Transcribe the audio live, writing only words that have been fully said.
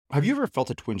Have you ever felt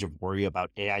a twinge of worry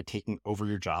about AI taking over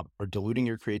your job or diluting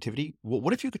your creativity? Well,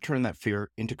 what if you could turn that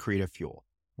fear into creative fuel?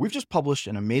 We've just published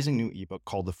an amazing new ebook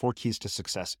called The 4 Keys to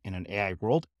Success in an AI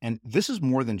World, and this is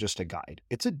more than just a guide.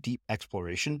 It's a deep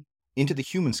exploration into the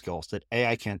human skills that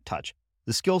AI can't touch,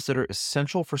 the skills that are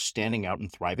essential for standing out and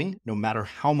thriving, no matter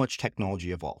how much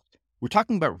technology evolves. We're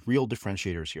talking about real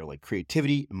differentiators here, like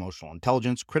creativity, emotional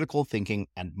intelligence, critical thinking,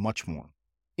 and much more.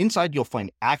 Inside, you'll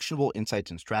find actionable insights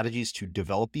and strategies to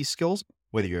develop these skills,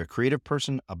 whether you're a creative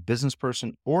person, a business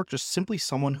person, or just simply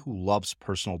someone who loves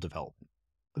personal development.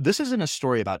 This isn't a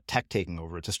story about tech taking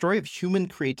over. It's a story of human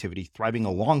creativity thriving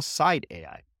alongside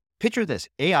AI. Picture this,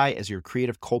 AI as your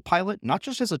creative co-pilot, not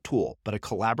just as a tool, but a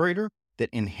collaborator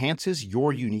that enhances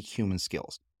your unique human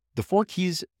skills. The 4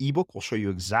 Keys ebook will show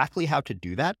you exactly how to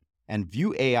do that and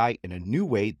view AI in a new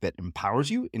way that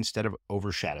empowers you instead of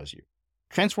overshadows you.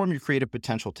 Transform your creative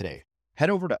potential today. Head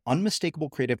over to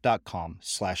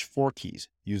unmistakablecreative.com/4keys.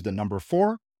 Use the number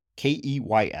 4,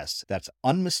 KEYS. That's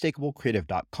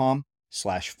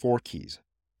unmistakablecreative.com/4keys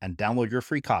and download your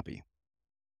free copy.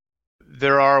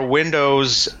 There are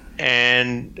windows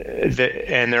and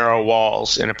there are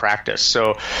walls in a practice.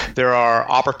 So there are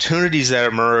opportunities that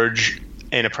emerge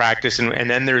in a practice, and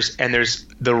then there's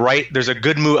a right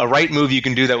move you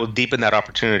can do that will deepen that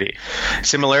opportunity.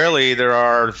 Similarly, there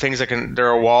are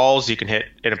walls you can hit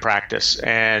in a practice,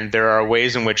 and there are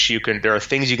ways in which there are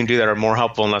things you can do that are more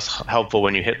helpful and less helpful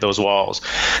when you hit those walls.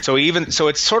 So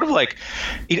it's sort of like,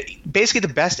 basically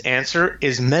the best answer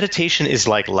is meditation is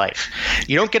like life.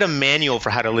 You don't get a manual for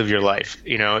how to live your life.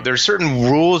 There's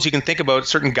certain rules you can think about,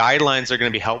 certain guidelines that are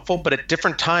going to be helpful, but at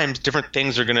different times, different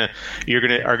things you're going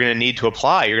to need to apply.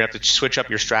 You're going to have to switch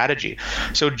up your strategy.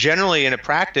 So generally in a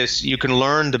practice, you can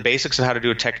learn the basics of how to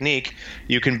do a technique.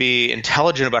 You can be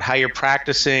intelligent about how you're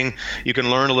practicing. You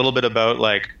can learn a little bit about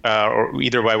or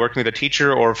either by working with a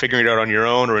teacher or figuring it out on your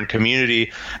own or in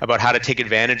community about how to take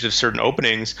advantage of certain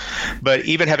openings. But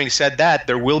even having said that,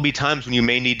 there will be times when you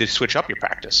may need to switch up your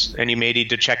practice, and you may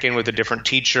need to check in with a different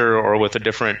teacher or with a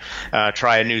different,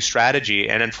 try a new strategy.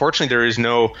 And unfortunately, there is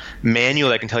no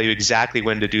manual that can tell you exactly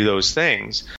when to do those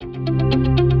things.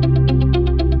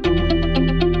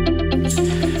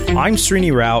 I'm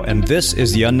Srini Rao, and this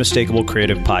is the Unmistakable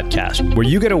Creative Podcast, where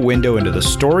you get a window into the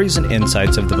stories and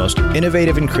insights of the most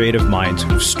innovative and creative minds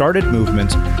who've started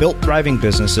movements, built thriving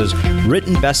businesses,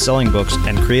 written best-selling books,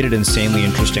 and created insanely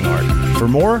interesting art. For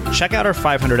more, check out our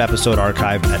 500-episode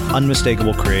archive at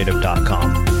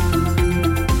unmistakablecreative.com.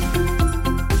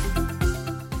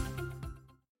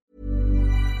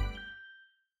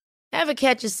 Ever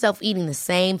catch yourself eating the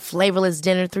same flavorless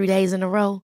dinner 3 days in a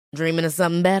row? Dreaming of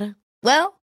something better?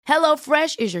 Well,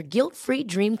 HelloFresh is your guilt-free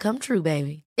dream come true,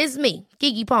 baby. It's me,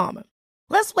 Keke Palmer.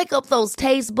 Let's wake up those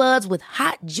taste buds with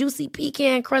hot, juicy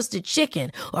pecan-crusted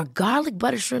chicken or garlic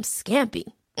butter shrimp scampi.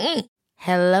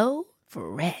 Hello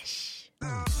Fresh.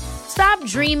 Stop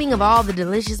dreaming of all the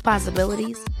delicious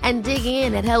possibilities and dig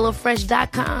in at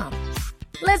HelloFresh.com.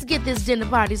 Let's get this dinner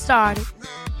party started.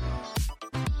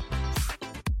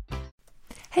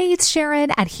 Hey, it's Sharon,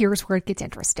 and here's where it gets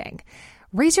interesting.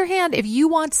 Raise your hand if you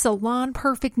want salon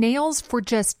perfect nails for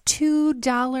just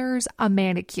 $2 a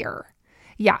manicure.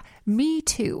 Yeah, me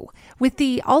too. With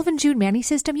the Olive & June Mani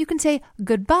system, you can say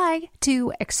goodbye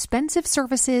to expensive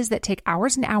services that take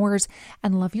hours and hours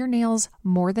and love your nails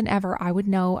more than ever. I would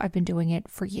know. I've been doing it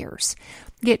for years.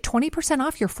 Get 20%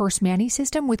 off your first Mani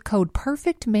system with code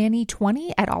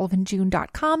PERFECTMANI20 at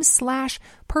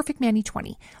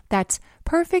oliveandjune.com/PerfectMani20. That's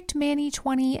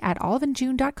PerfectMani20 at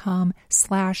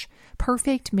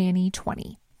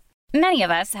oliveandjune.com/PerfectMani20. Many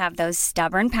of us have those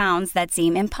stubborn pounds that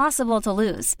seem impossible to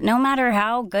lose, no matter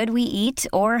how good we eat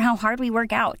or how hard we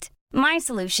work out. My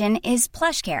solution is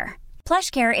PlushCare.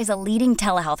 PlushCare is a leading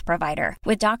telehealth provider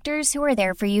with doctors who are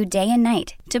there for you day and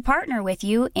night to partner with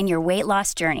you in your weight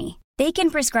loss journey. They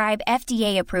can prescribe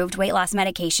FDA-approved weight loss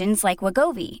medications like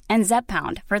Wegovy and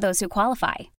Zepbound for those who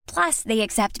qualify. Plus, they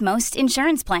accept most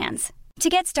insurance plans. To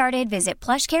get started, visit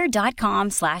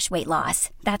plushcare.com/weightloss.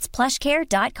 That's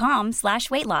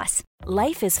plushcare.com/weightloss.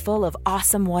 Life is full of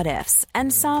awesome what-ifs,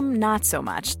 and some not so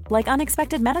much, like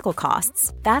unexpected medical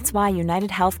costs. That's why United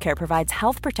Healthcare provides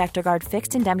Health Protector Guard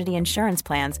fixed indemnity insurance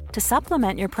plans to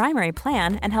supplement your primary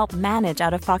plan and help manage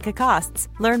out-of-pocket costs.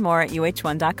 Learn more at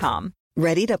uh1.com.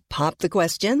 Ready to pop the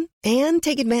question and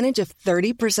take advantage of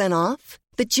 30% off?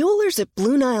 The jewelers at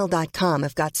BlueNile.com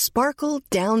have got sparkle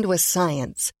down to a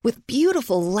science with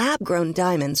beautiful lab-grown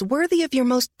diamonds worthy of your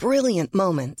most brilliant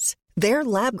moments. Their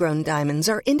lab-grown diamonds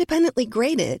are independently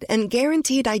graded and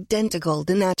guaranteed identical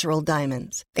to natural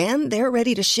diamonds. And they're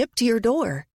ready to ship to your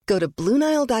door. Go to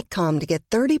BlueNile.com to get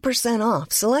 30%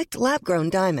 off select lab-grown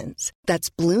diamonds. That's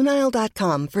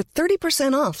BlueNile.com for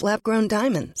 30% off lab-grown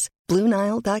diamonds.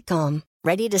 BlueNile.com.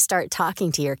 Ready to start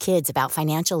talking to your kids about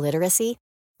financial literacy?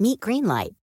 Meet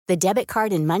Greenlight, the debit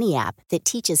card and money app that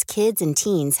teaches kids and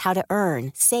teens how to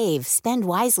earn, save, spend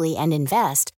wisely, and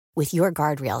invest with your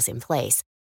guardrails in place.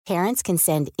 Parents can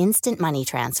send instant money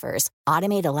transfers,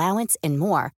 automate allowance, and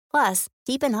more. Plus,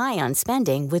 keep an eye on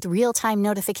spending with real-time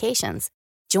notifications.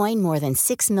 Join more than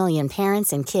 6 million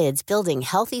parents and kids building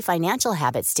healthy financial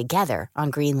habits together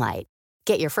on Greenlight.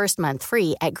 Get your first month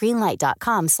free at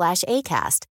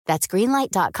greenlight.com/ACAST. That's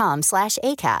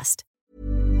greenlight.com/ACAST.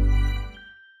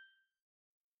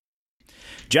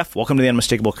 Jeff, welcome to the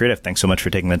Unmistakable Creative. Thanks so much for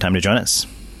taking the time to join us.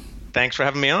 Thanks for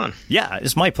having me on. Yeah,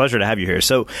 it's my pleasure to have you here.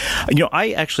 So,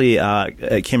 I actually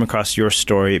came across your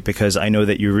story because I know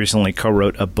that you recently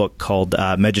co-wrote a book called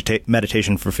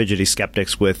Meditation for Fidgety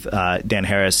Skeptics with Dan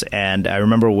Harris. And I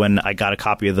remember when I got a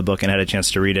copy of the book and had a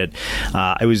chance to read it,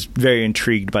 I was very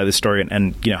intrigued by the story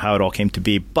and how it all came to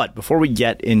be. But before we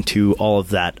get into all of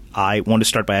that, I want to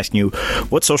start by asking you,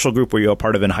 what social group were you a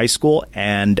part of in high school,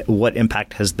 and what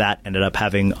impact has that ended up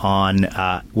having on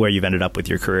where you've ended up with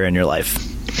your career and your life?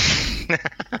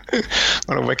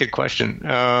 What a wicked question.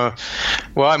 Well,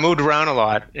 I moved around a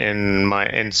lot in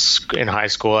high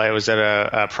school. I was at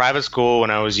a private school when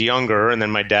I was younger, and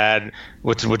then my dad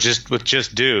with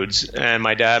just dudes, and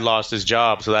my dad lost his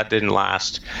job, so that didn't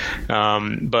last.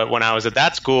 But when I was at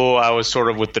that school, I was sort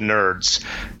of with the nerds,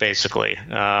 basically.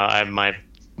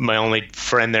 My only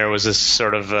friend there was this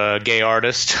sort of gay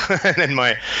artist, and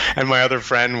my other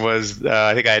friend was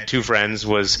I think I had two friends,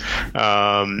 was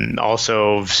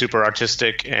also super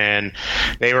artistic, and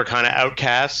they were kind of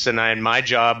outcasts. And my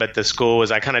job at the school was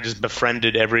I kind of just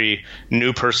befriended every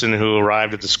new person who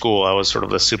arrived at the school. I was sort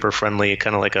of a super friendly,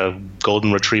 kind of like a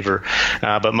golden retriever,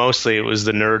 but mostly it was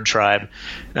the nerd tribe.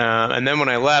 And then when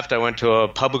I left, I went to a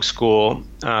public school.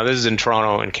 This is in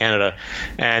Toronto, in Canada,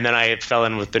 and then I fell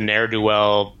in with the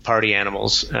ne'er-do-well party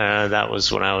animals. That was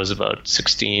when I was about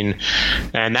 16,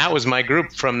 and that was my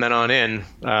group from then on in.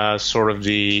 Sort of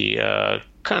the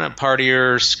kind of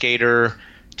partier, skater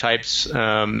types,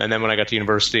 and then when I got to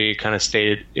university, kind of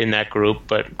stayed in that group.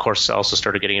 But of course, I also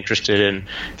started getting interested in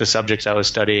the subjects I was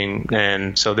studying,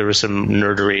 and so there was some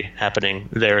nerdery happening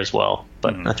there as well.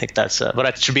 But I think that's.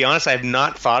 But to be honest, I have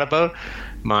not thought about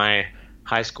my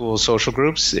high school social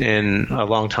groups in a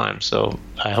long time, so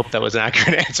I hope that was an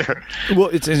accurate answer. Well,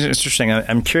 it's interesting.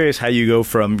 I'm curious how you go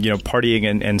from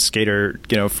partying and skater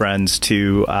friends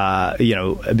to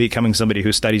becoming somebody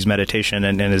who studies meditation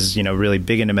and is really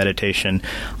big into meditation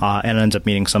and ends up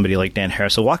meeting somebody like Dan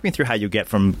Harris. So walk me through how you get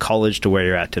from college to where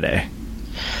you're at today.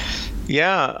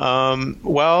 Yeah.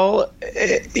 Well,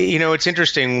 it's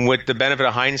interesting. With the benefit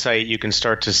of hindsight, you can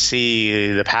start to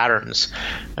see the patterns.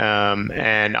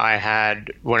 And I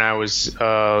had, when I was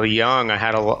young, I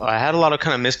had a lot of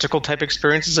kind of mystical type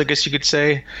experiences, I guess you could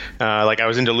say. Like I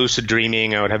was into lucid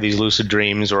dreaming. I would have these lucid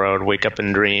dreams, or I would wake up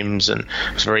in dreams, and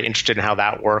I was very interested in how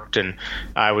that worked. And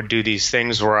I would do these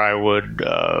things where I would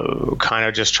kind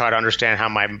of just try to understand how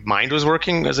my mind was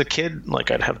working as a kid.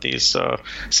 Like I'd have these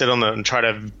sit on and try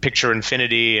to picture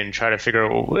infinity and try to figure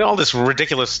out all this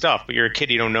ridiculous stuff, but you're a kid,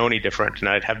 you don't know any different. And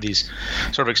I'd have these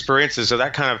sort of experiences, so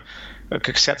that kind of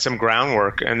set some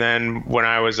groundwork. And then when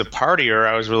I was a partier,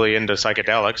 I was really into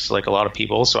psychedelics, like a lot of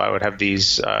people. So I would have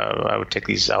these, I would take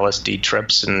these LSD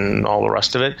trips and all the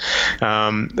rest of it.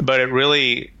 But it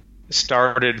really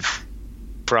started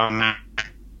from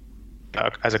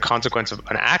as a consequence of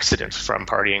an accident from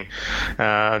partying.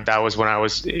 That was when I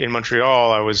was in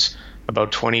Montreal. I was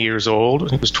about 20 years old. I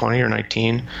think it was 20 or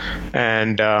 19.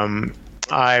 And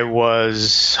I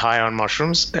was high on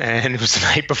mushrooms, and it was the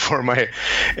night before my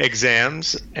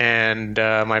exams. And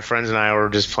my friends and I were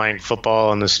just playing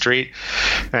football on the street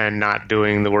and not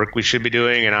doing the work we should be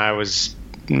doing. And I was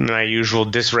my usual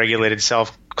dysregulated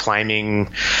self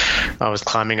I was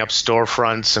climbing up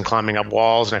storefronts and climbing up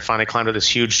walls, and I finally climbed to this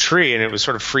huge tree, and it was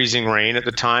sort of freezing rain at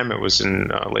the time. It was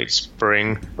in early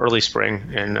spring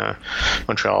in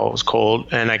Montreal. It was cold,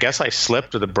 and I guess I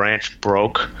slipped, or the branch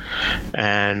broke,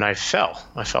 and I fell.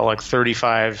 I fell like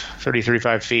 35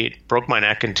 feet, broke my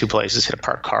neck in two places, hit a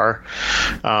parked car,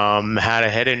 had a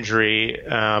head injury,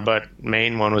 but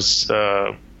main one was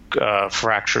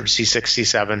fractured C6,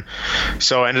 C7.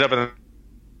 So I ended up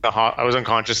I was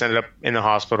unconscious, ended up in the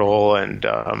hospital, and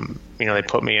they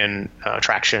put me in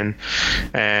traction,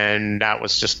 and that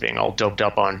was just being all doped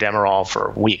up on Demerol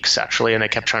for weeks, actually. And they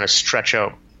kept trying to stretch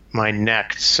out my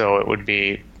neck so it would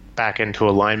be back into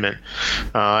alignment,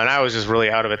 and I was just really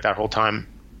out of it that whole time.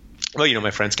 well,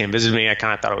 my friends came visit me. I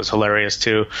kind of thought it was hilarious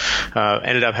too.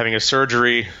 Ended up having a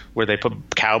surgery where they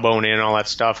put cow bone in and all that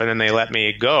stuff, and then they let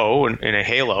me go in a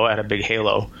halo. I had a big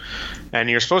halo, and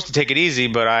you're supposed to take it easy,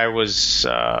 but I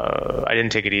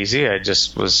didn't take it easy. I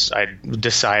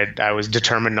was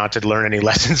determined not to learn any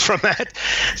lessons from that,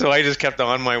 so I just kept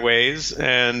on my ways,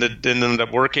 and it didn't end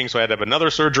up working. So I had to have another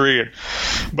surgery.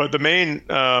 But the main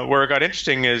where it got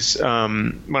interesting is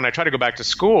when I tried to go back to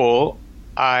school.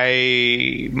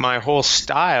 My whole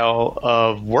style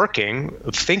of working,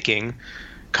 of thinking,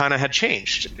 kind of had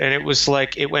changed, and it was almost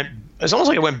like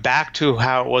it went back to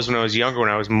how it was when I was younger. When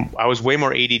I was way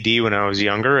more ADD when I was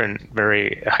younger and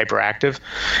very hyperactive,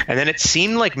 and then it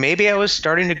seemed like maybe I was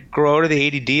starting to grow out of the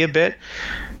ADD a bit,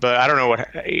 but I don't know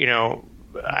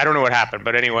what happened.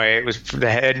 But anyway, it was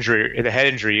the head injury. The head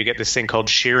injury, you get this thing called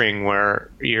shearing, where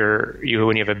when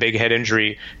you have a big head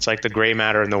injury, it's like the gray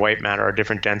matter and the white matter are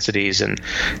different densities, and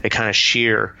they kind of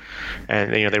shear,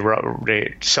 and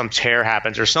some tear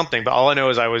happens or something. But all I know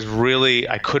is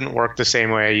I couldn't work the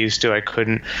same way I used to. I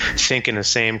couldn't think in the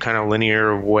same kind of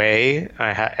linear way.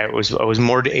 I was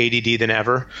more ADD than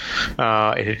ever.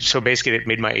 So basically, it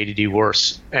made my ADD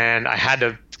worse, and I had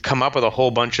to come up with a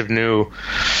whole bunch of new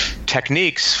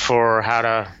techniques for how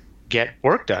to get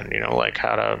work done, like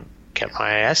how to get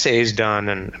my essays done.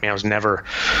 And I was never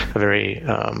a very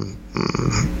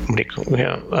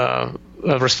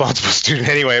a responsible student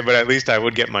anyway, but at least I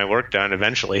would get my work done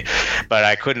eventually. But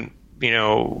I couldn't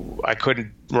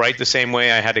write the same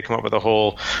way. I had to come up with a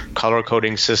whole color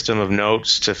coding system of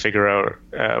notes to figure out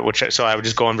so I would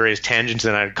just go on various tangents,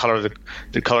 and I'd color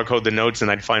code the notes,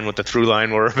 and I'd find what the through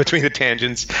line were between the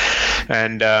tangents,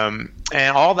 and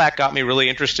all that got me really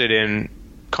interested in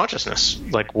consciousness.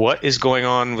 Like, what is going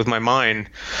on with my mind?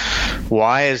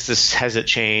 Why has it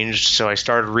changed? So I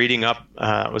started reading up.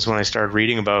 Was when I started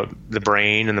reading about the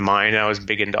brain and the mind. I was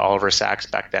big into Oliver Sacks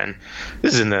back then.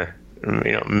 This is in the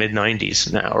mid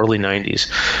 90s now, early 90s.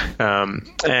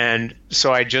 And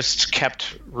so I just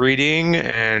kept reading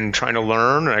and trying to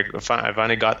learn. I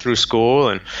finally got through school,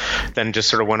 and then just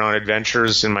sort of went on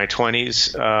adventures in my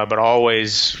 20s, but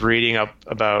always reading up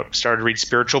started to read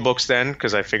spiritual books then,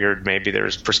 because I figured maybe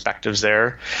there's perspectives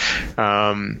there.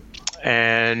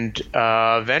 And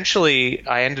eventually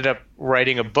I ended up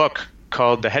writing a book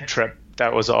called The Head Trip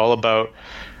that was all about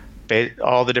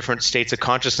all the different states of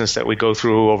consciousness that we go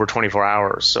through over 24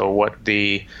 hours. So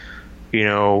it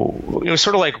was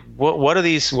sort of like, what are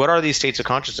these states of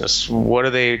consciousness? What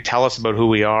do they tell us about who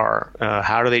we are?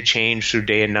 How do they change through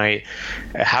day and night?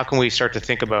 How can we start to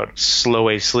think about slow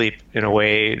wave sleep in a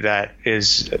way that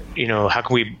is, how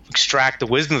can we extract the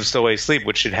wisdom of slow wave sleep,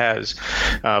 which it has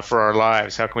for our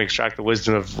lives? How can we extract the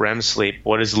wisdom of REM sleep?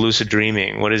 What is lucid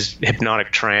dreaming? What is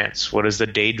hypnotic trance? What is the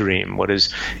daydream? What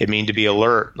does it mean to be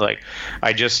alert? Like,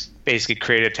 I just basically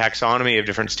created a taxonomy of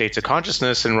different states of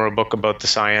consciousness and wrote a book about the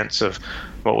science of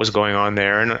what was going on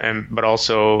there, but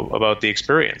also about the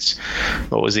experience.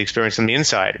 What was the experience on the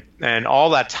inside? And all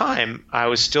that time, I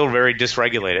was still very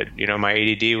dysregulated. My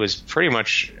ADD was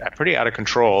pretty out of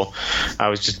control. I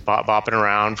was just bopping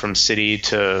around from city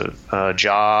to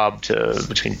job to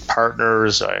between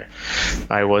partners.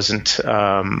 I wasn't,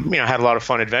 I had a lot of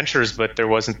fun adventures, but there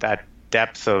wasn't that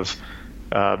depth of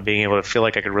being able to feel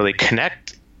like I could really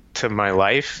connect to my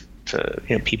life, to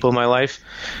people in my life.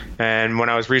 And when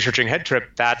I was researching Head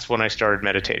Trip, that's when I started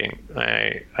meditating.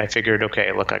 I figured,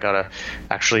 okay, look, I gotta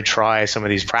actually try some of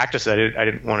these practices. I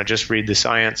didn't want to just read the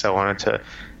science. I wanted to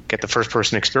get the first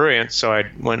person experience. So I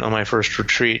went on my first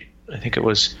retreat. I think it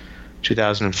was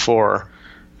 2004.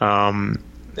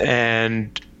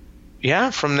 And yeah,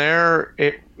 from there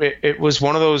it was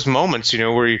one of those moments,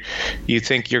 where you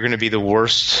think you're going to be the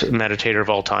worst meditator of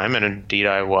all time, and indeed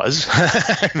I was.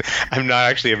 I'm not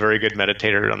actually a very good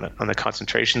meditator on the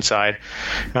concentration side,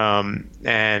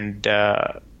 and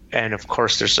of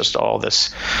course there's just all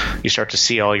this. You start to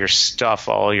see all your stuff,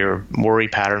 all your worry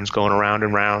patterns going around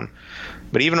and round.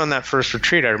 But even on that first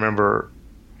retreat, I remember,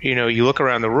 you look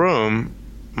around the room.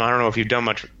 I don't know if you've done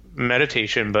much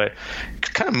meditation, but it's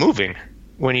kind of moving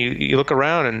when you look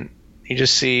around and you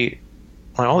just see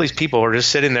all these people are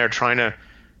just sitting there trying to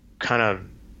kind of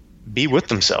be with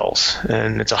themselves,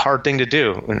 and it's a hard thing to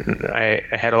do. And I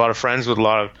had a lot of friends with a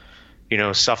lot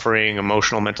of, suffering,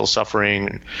 emotional, mental suffering,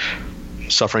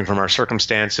 and suffering from our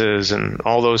circumstances and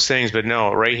all those things. But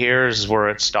no, right here is where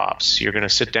it stops. You're going to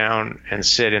sit down and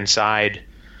sit inside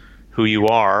who you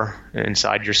are,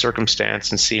 inside your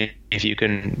circumstance, and see if you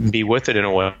can be with it in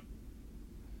a way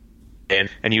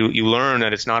And you learn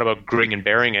that it's not about gritting and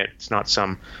bearing it. It's not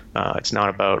a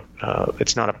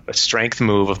strength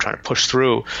move of trying to push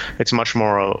through. It's much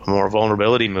more a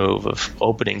vulnerability move of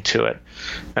opening to it.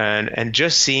 And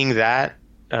just seeing that,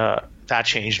 that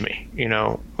changed me,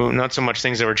 not so much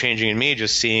things that were changing in me,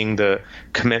 just seeing the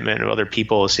commitment of other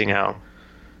people, seeing how,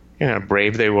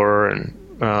 brave they were, and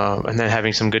then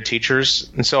having some good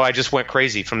teachers. And so I just went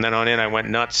crazy from then on in. I went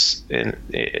nuts, and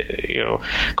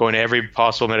going to every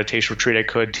possible meditation retreat I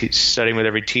could, studying with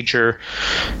every teacher,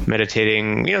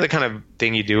 meditating, the kind of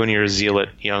thing you do when you're a zealot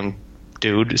young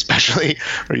dude, especially,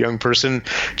 or a young person.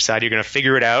 Decide you're going to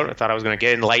figure it out. I thought I was going to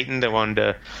get enlightened. I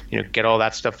wanted to, get all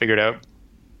that stuff figured out.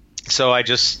 So I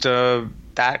just,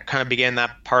 that kind of began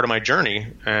that part of my journey.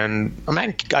 And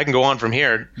I can go on from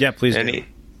here. Yeah, please do.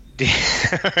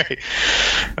 Right.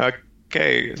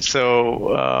 Okay.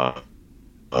 So,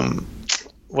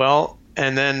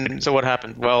 and then, so what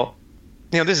happened? Well,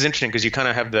 this is interesting because you kind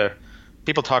of have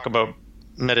people talk about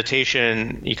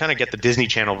meditation. You kind of get the Disney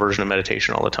Channel version of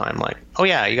meditation all the time. Like, oh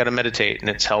yeah, you got to meditate and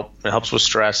it helps with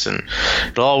stress and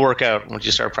it'll all work out once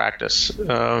you start practice.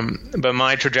 But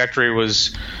my trajectory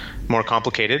was more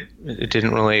complicated. It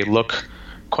didn't really look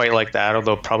quite like that,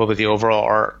 although probably the overall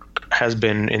arc has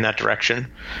been in that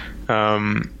direction.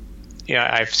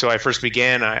 So I first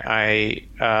began. I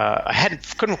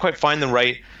couldn't quite find the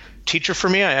right teacher for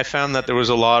me. I found that there was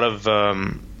a lot of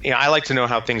I like to know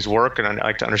how things work, and I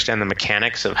like to understand the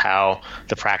mechanics of how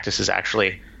the practice is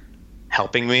actually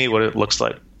helping me, what it looks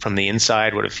like from the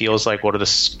inside, what it feels like, what are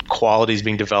the qualities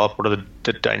being developed, what are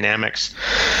the dynamics.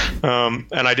 And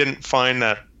I didn't find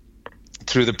that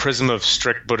through the prism of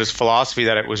strict Buddhist philosophy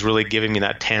that it was really giving me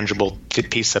that tangible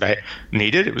piece that I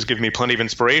needed. It was giving me plenty of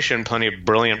inspiration, plenty of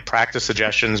brilliant practice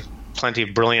suggestions, plenty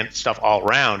of brilliant stuff all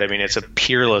around. I mean, it's a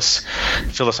peerless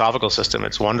philosophical system.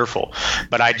 It's wonderful.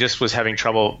 But I just was having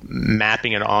trouble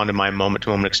mapping it onto my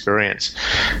moment-to-moment experience.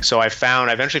 So I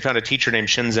eventually found a teacher named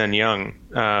Shinzen Young,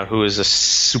 who is a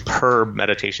superb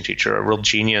meditation teacher, a real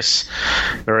genius,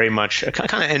 very much a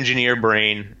kind of engineer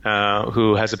brain,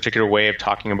 who has a particular way of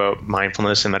talking about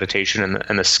mindfulness and meditation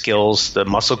and the skills, the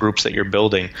muscle groups that you're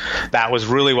building. That was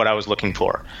really what I was looking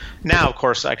for. Now, of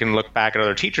course, I can look back at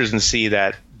other teachers and see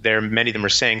that many of them are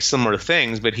saying similar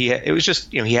things, but it was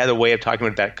just, he had a way of talking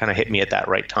about that kind of hit me at that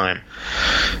right time.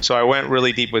 So I went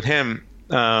really deep with him,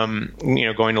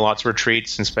 going to lots of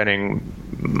retreats and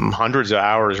spending hundreds of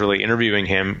hours really interviewing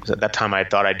him. 'Cause at that time I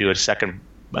thought I'd do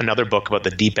another book about the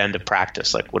deep end of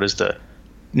practice. Like, what is the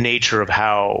nature of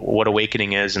what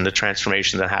awakening is and the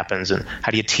transformation that happens, and how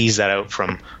do you tease that out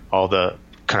from all the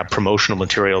kind of promotional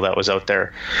material that was out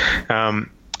there.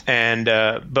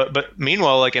 But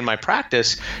meanwhile, like in my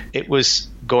practice, it was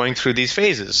going through these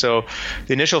phases. So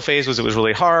the initial phase was, it was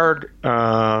really hard.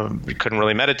 We couldn't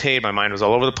really meditate. My mind was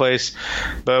all over the place.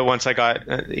 But once I got,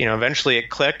 eventually it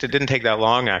clicked. It didn't take that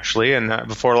long, actually. And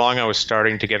before long, I was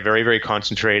starting to get very, very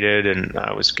concentrated, and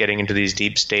I was getting into these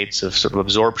deep states of sort of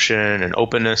absorption and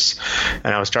openness.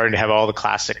 And I was starting to have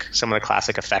some of the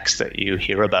classic effects that you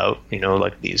hear about,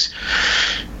 like these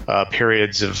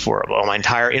periods where my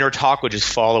entire inner talk would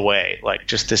just fall away, like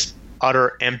just this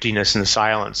utter emptiness and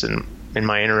silence in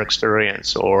my inner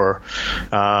experience, or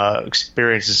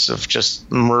experiences of just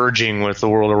merging with the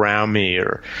world around me,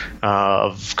 or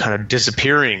of kind of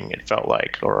disappearing, it felt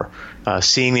like, or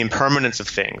seeing the impermanence of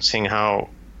things, seeing how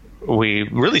we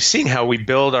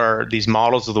build these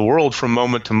models of the world from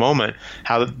moment to moment,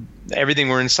 how everything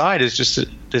we're inside is just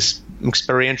this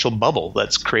experiential bubble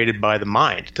that's created by the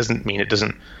mind. It doesn't mean it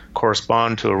doesn't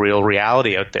correspond to a real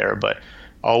reality out there, but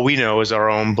all we know is our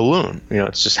own balloon.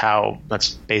 It's just that's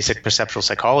basic perceptual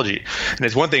psychology. And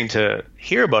it's one thing to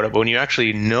hear about it, but when you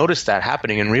actually notice that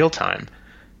happening in real time,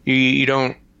 you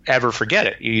don't ever forget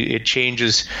it. It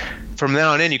changes from then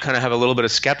on in. You kind of have a little bit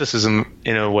of skepticism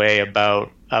in a way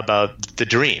about the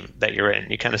dream that you're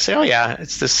in. You kind of say, oh yeah,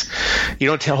 it's this. You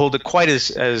don't hold it quite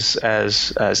as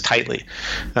tightly.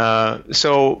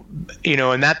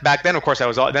 And that back then, of course, I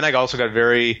also got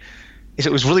very. It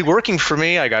was really working for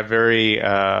me. I got very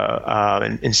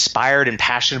inspired and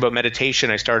passionate about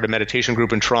meditation. I started a meditation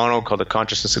group in Toronto called the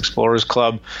Consciousness Explorers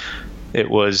Club. It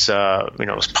was, it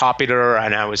was popular,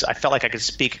 and I felt like I could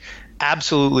speak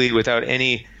absolutely without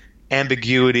any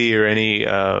ambiguity or any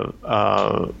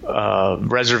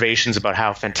reservations about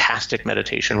how fantastic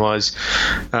meditation was.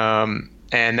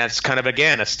 And that's kind of,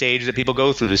 again, a stage that people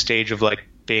go through, the stage of like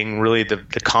being really the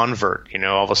convert.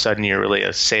 All of a sudden you're really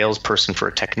a salesperson for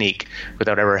a technique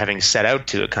without ever having set out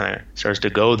to. It kind of starts to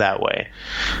go that way.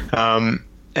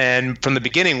 And from the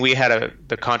beginning,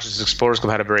 the Consciousness Explorers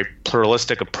Club had a very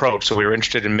pluralistic approach. So we were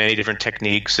interested in many different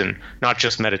techniques, and not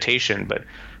just meditation, but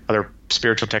other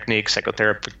spiritual techniques,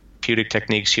 psychotherapeutic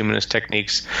techniques, humanist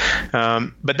techniques.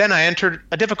 But then I entered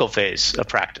a difficult phase of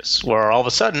practice where all of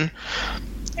a sudden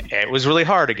it was really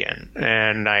hard again.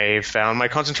 And I found my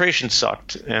concentration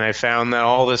sucked. And I found that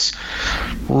all this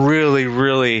really,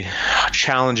 really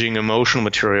challenging emotional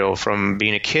material from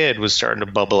being a kid was starting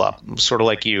to bubble up, sort of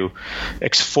like you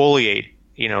exfoliate,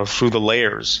 through the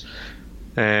layers.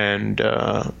 And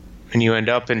you end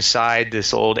up inside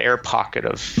this old air pocket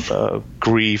of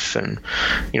grief and,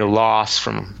 loss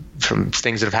from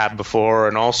things that have happened before,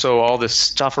 and also all this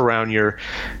stuff around your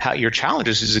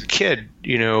challenges as a kid.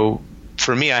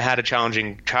 For me, I had a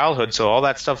challenging childhood, so all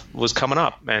that stuff was coming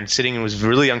up, and sitting was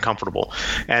really uncomfortable.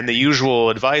 And the usual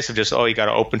advice of just, you got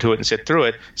to open to it and sit through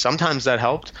it, sometimes that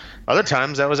helped. Other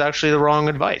times that was actually the wrong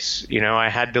advice. I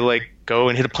had to go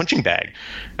and hit a punching bag.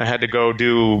 I had to go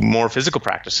do more physical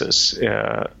practices,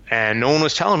 and no one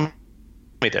was telling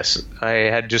me this. I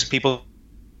had just people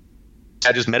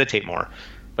I just meditate more,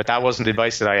 but that wasn't the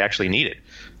advice that I actually needed.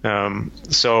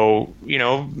 So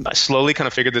I slowly kind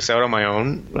of figured this out on my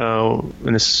own,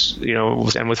 and this,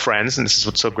 and with friends. And this is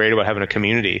what's so great about having a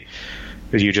community.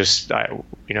 That you just, at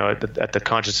the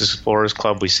Consciousness Explorers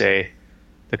Club, we say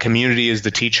the community is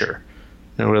the teacher.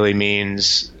 It really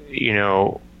means,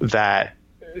 that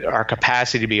our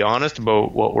capacity to be honest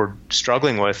about what we're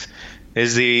struggling with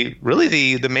is the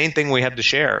main thing we have to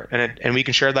share, and we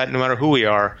can share that no matter who we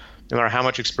are, no matter how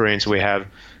much experience we have.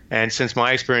 And since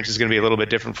my experience is going to be a little bit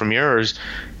different from yours,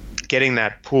 getting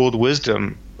that pooled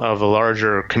wisdom of a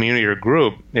larger community or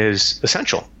group is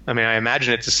essential. I mean, I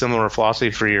imagine it's a similar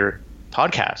philosophy for your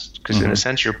podcast, because in a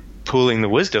sense you're pooling the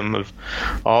wisdom of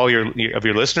all your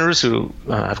listeners who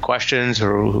have questions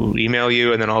or who email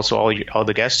you, and then also all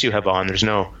the guests you have on. There's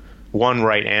no one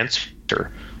right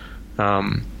answer.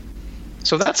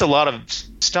 So that's a lot of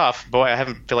stuff. Boy, I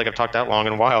haven't feel like I've talked that long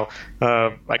in a while.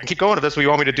 I can keep going to this. What you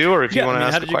want me to do, or if you want to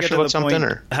ask a question about something,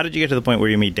 or how did you get to the point where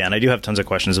you meet Dan? I do have tons of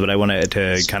questions, but I wanted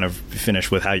to kind of finish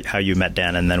with how you met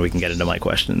Dan, and then we can get into my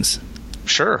questions.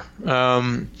 Sure.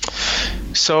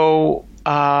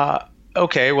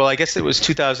 Okay. Well, I guess it was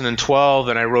 2012,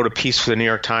 and I wrote a piece for the New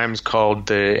York Times called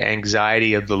 "The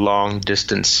Anxiety of the Long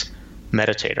Distance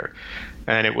Meditator."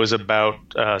 And it was about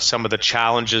some of the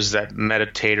challenges that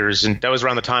meditators, and that was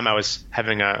around the time I was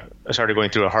I started going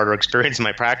through a harder experience in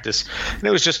my practice. And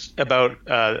it was just about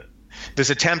this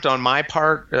attempt on my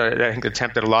part, I think the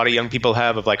attempt that a lot of young people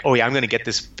have of I'm going to get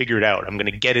this figured out. I'm going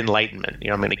to get enlightenment.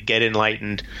 I'm going to get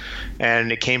enlightened.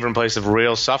 And it came from a place of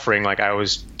real suffering. I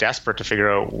was desperate to figure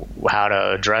out how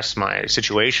to address my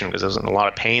situation, because I was in a lot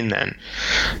of pain then.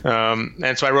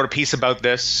 And so I wrote a piece about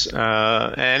this,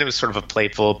 and it was sort of a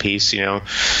playful piece,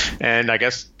 and I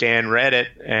guess Dan read it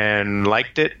and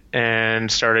liked it and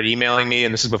started emailing me.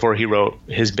 And this is before he wrote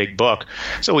his big book.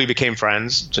 So we became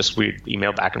friends. We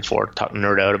emailed back and forth,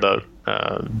 nerd out about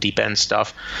deep end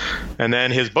stuff. And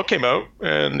then his book came out,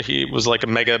 and he was like a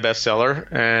mega bestseller,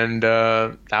 and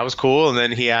that was cool. And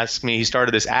then he asked me, he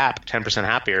started this app, 10%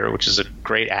 Happier, which is a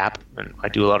great app, and I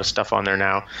do a lot of stuff on there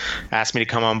now. Asked me to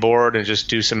come on board and just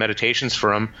do some meditations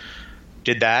for him.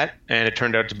 Did that, and it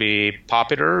turned out to be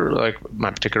popular,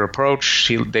 my particular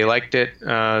approach. They liked it.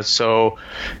 And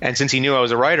since he knew I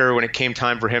was a writer, when it came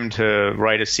time for him to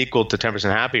write a sequel to 10%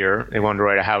 Happier, they wanted to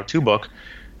write a how-to book.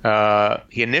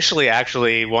 He initially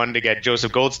actually wanted to get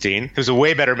Joseph Goldstein, who's a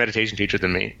way better meditation teacher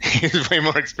than me. He's way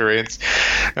more experienced.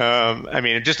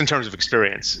 Just in terms of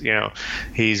experience,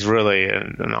 he's really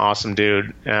an awesome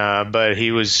dude. But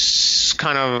he was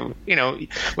kind of,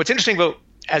 what's interesting about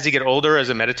as you get older as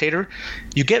a meditator,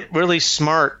 you get really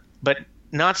smart, but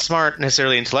not smart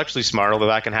necessarily intellectually smart, although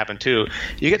that can happen too.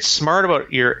 You get smart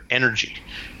about your energy.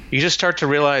 You just start to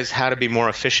realize how to be more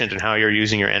efficient in how you're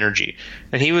using your energy.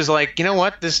 And he was like, you know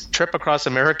what, this trip across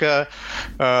America,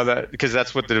 because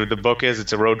that's what the book is.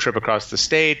 It's a road trip across the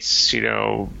states,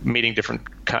 meeting different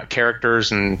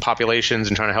characters and populations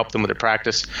and trying to help them with their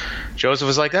practice. Joseph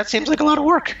was like, that seems like a lot of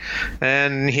work.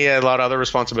 And he had a lot of other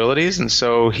responsibilities. And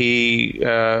so he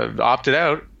opted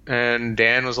out. And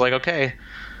Dan was like, okay,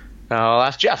 I'll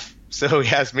ask Jeff. So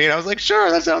he asked me, and I was like, sure,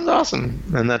 that sounds awesome.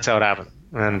 And that's how it happened.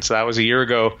 And so that was a year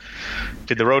ago.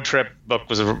 Did the road trip. Book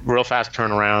was a real fast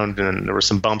turnaround, and there were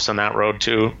some bumps on that road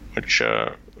too, which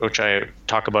I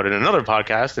talk about in another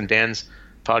podcast, in Dan's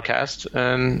podcast.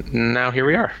 And now here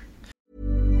we are.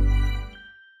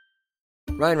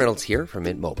 Ryan Reynolds here from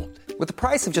Mint Mobile. With the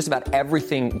price of just about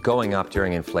everything going up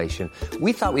during inflation,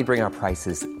 we thought we'd bring our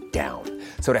prices down.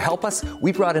 So to help us,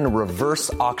 we brought in a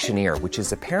reverse auctioneer, which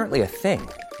is apparently a thing.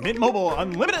 Mint Mobile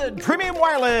Unlimited Premium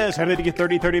Wireless. How to get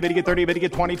 30, 30, bit to get 30, bit to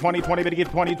get 20, 20, 20, bit to get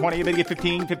 20, 20, bit to get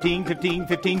 15, 15, 15,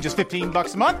 15, just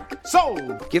 $15 a month?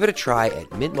 Sold! Give it a try at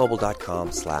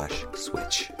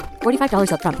mintmobile.com/switch.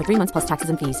 $45 up front for 3 months plus taxes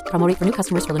and fees. Promo rate for new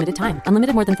customers for limited time.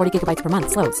 Unlimited more than 40 gigabytes per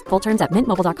month. Slows full terms at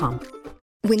mintmobile.com.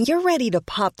 When you're ready to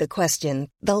pop the question,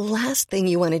 the last thing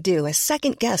you want to do is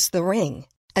second-guess the ring.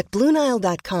 At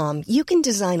BlueNile.com, you can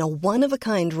design a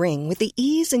one-of-a-kind ring with the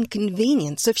ease and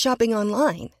convenience of shopping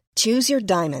online. Choose your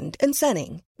diamond and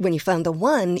setting. When you find the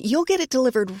one, you'll get it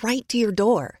delivered right to your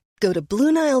door. Go to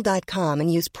BlueNile.com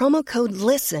and use promo code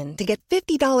LISTEN to get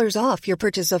 $50 off your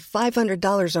purchase of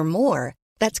 $500 or more.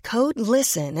 That's code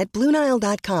LISTEN at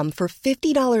BlueNile.com for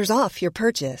 $50 off your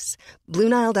purchase.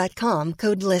 BlueNile.com,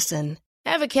 code LISTEN.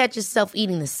 Ever catch yourself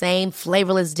eating the same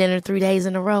flavorless dinner 3 days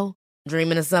in a row?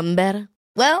 Dreaming of something better?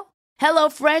 Well,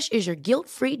 HelloFresh is your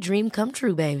guilt-free dream come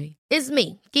true, baby. It's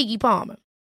me, Keke Palmer.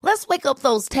 Let's wake up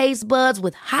those taste buds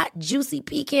with hot, juicy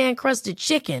pecan-crusted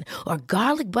chicken or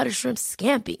garlic butter shrimp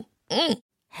scampi.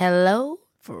 Hello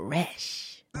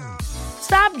Fresh.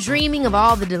 Stop dreaming of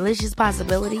all the delicious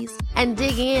possibilities and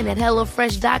dig in at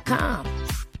HelloFresh.com.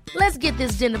 Let's get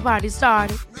this dinner party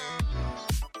started.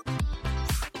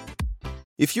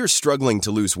 If you're struggling to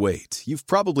lose weight, you've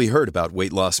probably heard about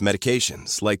weight loss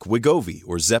medications like Wegovy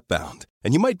or Zepbound,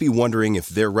 and you might be wondering if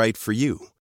they're right for you.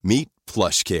 Meet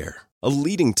PlushCare, a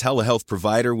leading telehealth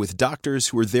provider with doctors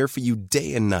who are there for you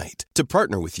day and night to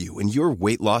partner with you in your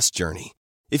weight loss journey.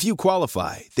 If you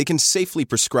qualify, they can safely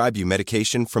prescribe you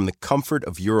medication from the comfort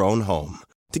of your own home.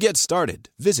 To get started,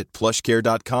 visit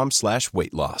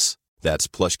plushcare.com/weightloss. That's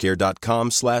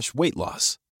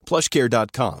plushcare.com/weightloss.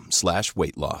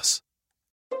 plushcare.com/weightloss.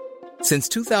 Since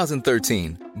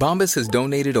 2013, Bombas has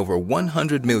donated over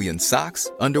 100 million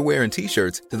socks, underwear, and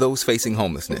T-shirts to those facing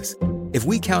homelessness. If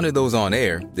we counted those on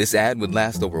air, this ad would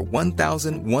last over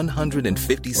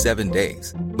 1,157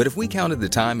 days. But if we counted the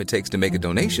time it takes to make a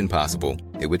donation possible,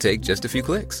 it would take just a few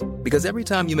clicks. Because every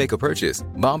time you make a purchase,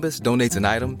 Bombas donates an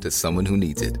item to someone who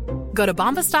needs it. Go to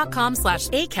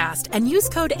bombas.com/ACAST and use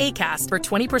code ACAST for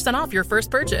 20% off your first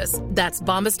purchase. That's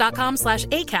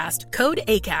bombas.com/ACAST, code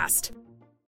ACAST.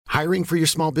 Hiring for your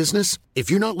small business? If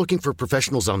you're not looking for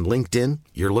professionals on LinkedIn,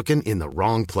 you're looking in the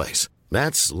wrong place.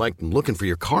 That's like looking for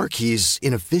your car keys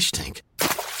in a fish tank.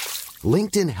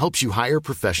 LinkedIn helps you hire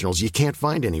professionals you can't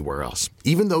find anywhere else,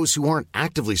 even those who aren't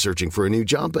actively searching for a new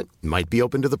job but might be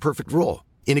open to the perfect role.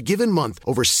 In a given month,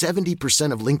 over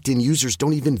 70% of LinkedIn users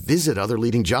don't even visit other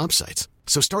leading job sites.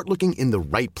 So start looking in the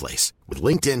right place. With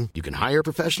LinkedIn, you can hire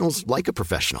professionals like a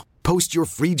professional. Post your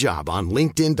free job on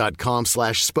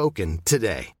linkedin.com/spoken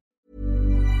today.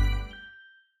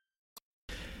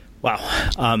 Wow.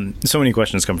 So many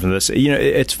questions come from this.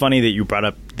 It's funny that you brought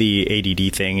up the ADD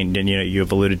thing and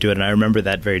you've alluded to it. And I remember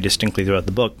that very distinctly throughout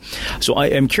the book. So I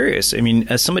am curious. I mean,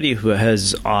 as somebody who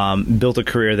has built a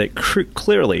career that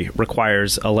clearly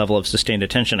requires a level of sustained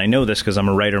attention, I know this because I'm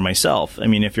a writer myself. I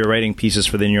mean, if you're writing pieces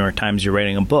for the New York Times, you're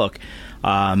writing a book.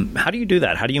 How do you do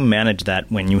that? How do you manage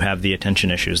that when you have the attention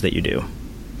issues that you do?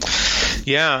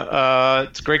 Yeah,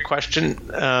 it's a great question.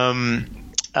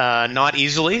 Not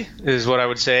easily is what I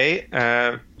would say.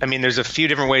 I mean, there's a few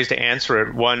different ways to answer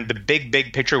it. One, the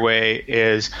big picture way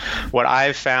is what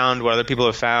I've found, what other people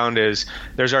have found is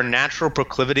there's our natural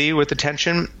proclivity with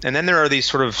attention. And then there are these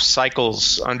sort of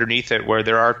cycles underneath it where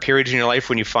there are periods in your life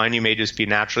when you find you may just be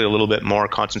naturally a little bit more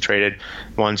concentrated,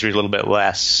 ones are a little bit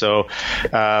less. So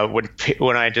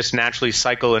when I just naturally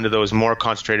cycle into those more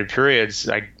concentrated periods,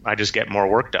 I just get more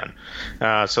work done.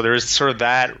 So there is sort of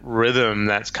that rhythm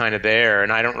that's kind of there.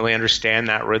 And I don't really understand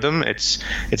that rhythm. It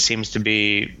seems to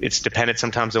be it's dependent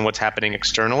sometimes on what's happening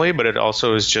externally, but it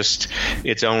also is just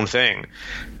its own thing.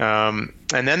 And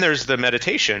then there's the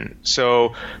meditation.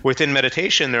 So within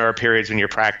meditation, there are periods when your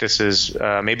practice is,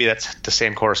 maybe that's the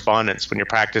same correspondence, when your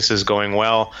practice is going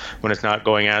well, when it's not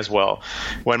going as well.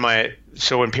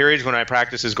 So in periods when my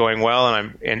practice is going well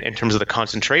and I'm in terms of the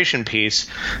concentration piece,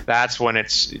 that's when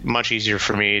it's much easier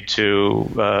for me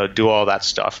to do all that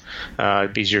stuff.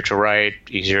 Easier to write,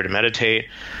 easier to meditate.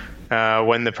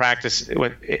 When the practice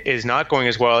is not going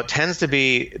as well, it tends to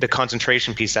be the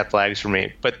concentration piece that flags for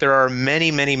me. But there are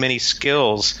many, many, many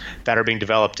skills that are being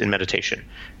developed in meditation.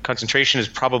 Concentration is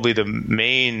probably the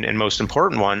main and most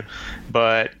important one,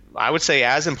 but I would say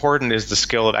as important is the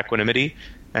skill of equanimity.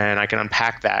 And I can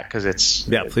unpack that because it's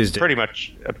pretty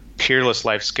much a peerless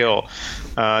life skill.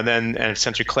 And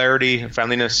sensory clarity,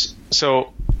 friendliness.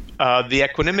 So The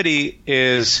equanimity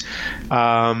is,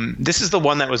 this is the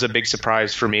one that was a big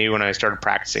surprise for me when I started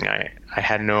practicing. I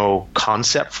had no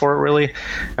concept for it really.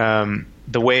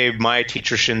 The way my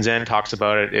teacher Shinzen talks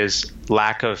about it is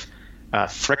lack of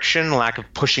friction, lack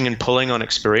of pushing and pulling on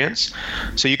experience.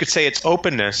 So you could say it's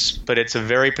openness, but it's a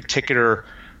very particular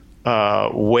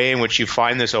way in which you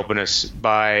find this openness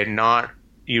by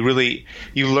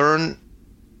you learn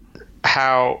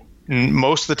how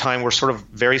most of the time we're sort of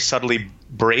very subtly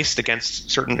braced against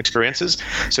certain experiences.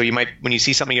 So you might, when you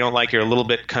see something you don't like, you're a little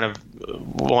bit kind of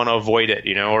want to avoid it,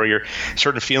 or you're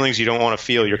certain feelings you don't want to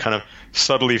feel, you're kind of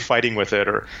subtly fighting with it,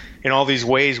 or in all these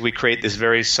ways we create this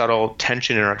very subtle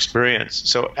tension in our experience.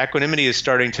 So equanimity is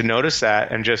starting to notice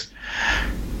that and just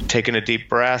taking a deep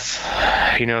breath,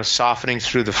 softening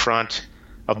through the front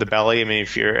of the belly. I mean,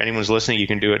 if anyone's listening, you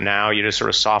can do it now. You just sort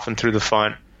of soften through the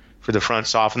front,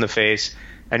 soften the face,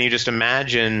 and you just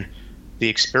imagine the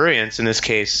experience, in this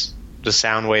case, the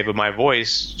sound wave of my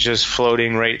voice, just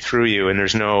floating right through you, and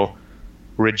there's no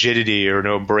rigidity or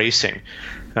no bracing.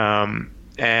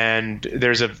 And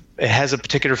it has a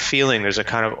particular feeling. There's a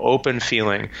kind of open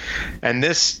feeling. And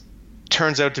this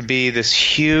turns out to be this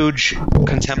huge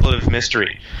contemplative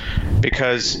mystery,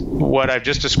 because what I've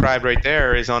just described right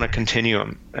there is on a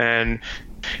continuum. And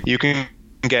you can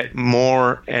get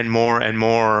more and more and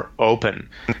more open.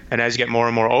 And as you get more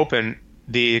and more open,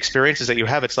 the experiences that you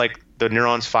have, it's like the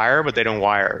neurons fire, but they don't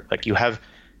wire. Like you have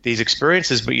these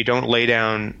experiences, but you don't lay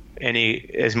down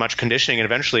as much conditioning, and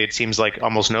eventually it seems like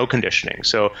almost no conditioning.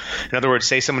 So in other words,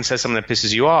 say someone says something that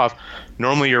pisses you off,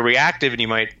 normally you're reactive and you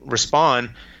might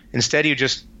respond. Instead, you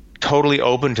just totally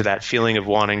open to that feeling of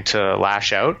wanting to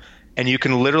lash out, and you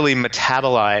can literally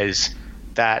metabolize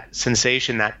that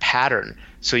sensation, that pattern,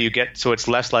 so it's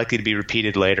less likely to be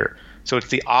repeated later. So it's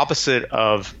the opposite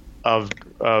of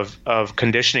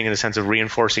conditioning in the sense of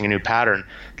reinforcing a new pattern.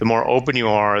 The more open you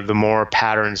are, the more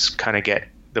patterns kind of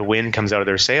the wind comes out of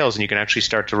their sails, and you can actually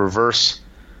start to reverse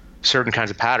certain kinds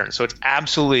of patterns. So it's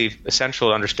absolutely essential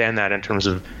to understand that in terms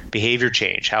of behavior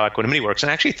change, how equanimity works.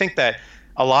 And I actually think that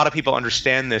a lot of people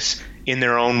understand this in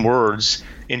their own words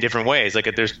in different ways.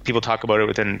 Like there's people talk about it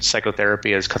within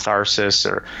psychotherapy as catharsis,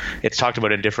 or it's talked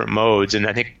about in different modes. And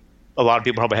I think a lot of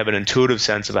people probably have an intuitive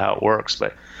sense of how it works.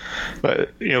 But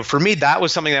for me, that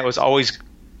was something that was always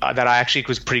that I actually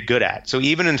was pretty good at. So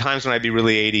even in times when I'd be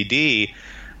really ADD,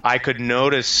 I could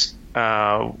notice,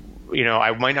 I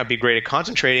might not be great at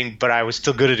concentrating, but I was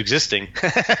still good at existing.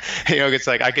 It's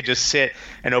like I could just sit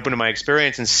and open to my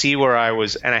experience and see where I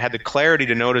was, and I had the clarity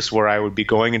to notice where I would be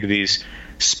going into these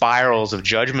spirals of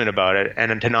judgment about it,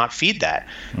 and to not feed that,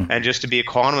 and just to be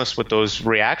equanimous with those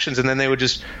reactions, and then they would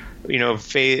just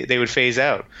they would phase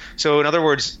out. So in other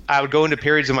words, I would go into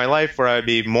periods of my life where I'd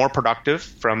be more productive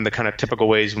from the kind of typical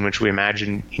ways in which we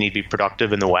imagine you need to be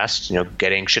productive in the West,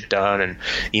 getting shit done and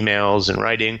emails and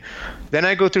writing. Then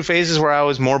I go through phases where I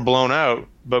was more blown out,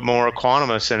 but more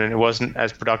equanimous, and it wasn't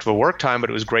as productive a work time,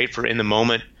 but it was great for in the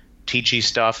moment, teachy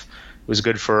stuff. It was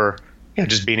good for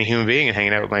just being a human being and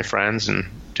hanging out with my friends and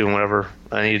doing whatever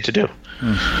I needed to do.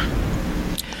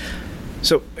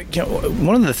 So,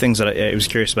 one of the things that I was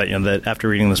curious about, that after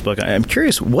reading this book, I'm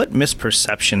curious, what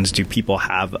misperceptions do people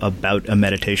have about a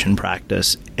meditation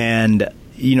practice? And,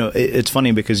 it's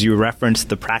funny because you referenced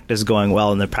the practice going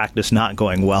well and the practice not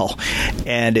going well.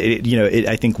 And,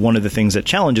 I think one of the things that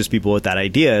challenges people with that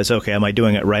idea is, okay, am I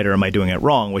doing it right or am I doing it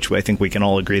wrong? Which I think we can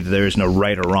all agree that there is no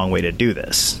right or wrong way to do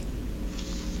this.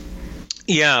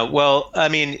 Yeah, well, I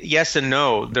mean, yes and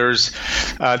no. This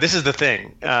is the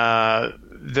thing.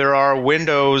 There are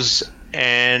windows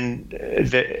and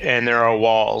there are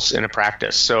walls in a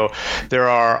practice. So there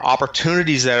are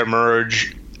opportunities that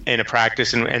emerge in a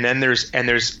practice, and then there's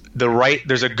a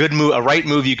right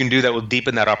move you can do that will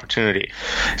deepen that opportunity.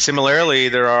 Similarly,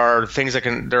 there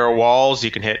are walls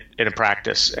you can hit in a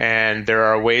practice, and there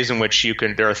are ways in which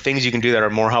there are things you can do that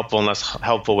are more helpful and less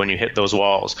helpful when you hit those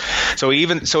walls. So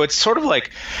it's sort of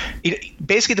like,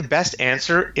 basically the best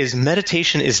answer is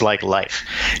meditation is like life.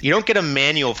 You don't get a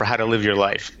manual for how to live your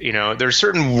life. There's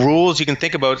certain rules you can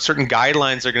think about, certain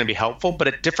guidelines that are going to be helpful, but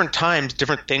at different times,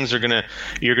 different things are going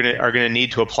to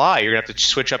need to apply. You're going to have to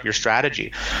switch up your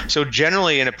strategy. So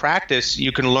generally in a practice,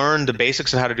 you can learn the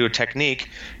basics of how to do a technique.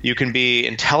 You can be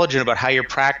intelligent about how you're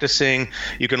practicing.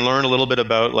 You can learn a little bit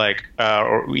about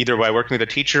or either by working with a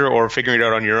teacher or figuring it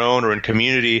out on your own or in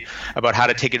community about how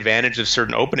to take advantage of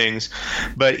certain openings.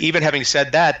 But even having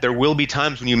said that, there will be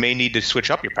times when you may need to switch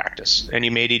up your practice, and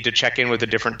you may need to check in with a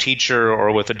different teacher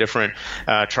or with a different,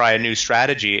 try a new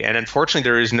strategy. And unfortunately,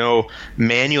 there is no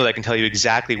manual that can tell you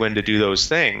exactly when to do those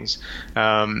things.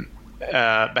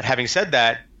 But having said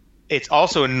that, it's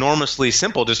also enormously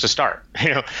simple just to start.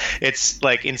 It's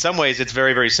like, in some ways it's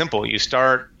very, very simple. You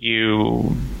start,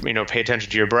 you pay attention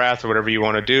to your breath or whatever you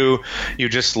want to do. You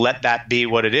just let that be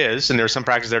what it is. And there's some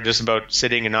practices that are just about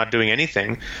sitting and not doing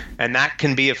anything. And that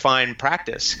can be a fine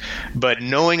practice. But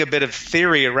knowing a bit of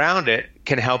theory around it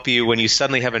can help you when you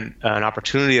suddenly have an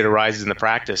opportunity that arises in the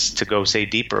practice to go, say,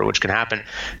 deeper, which can happen.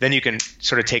 Then you can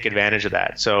sort of take advantage of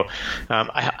that. So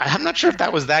I'm not sure if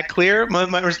that was that clear,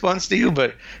 my response to you,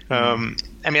 but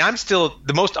I'm still,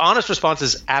 the most honest response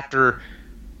is after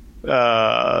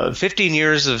 15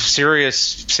 years of serious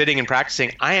sitting and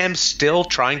practicing, I am still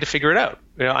trying to figure it out.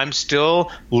 I'm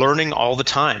still learning all the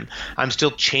time. I'm still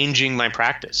changing my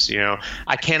practice.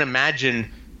 I can't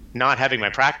imagine not having my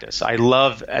practice. I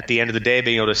love, at the end of the day,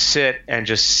 being able to sit and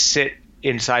just sit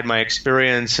inside my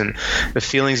experience and the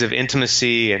feelings of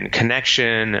intimacy and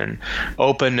connection and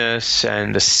openness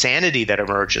and the sanity that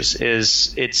emerges.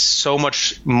 It's so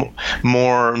much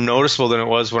more noticeable than it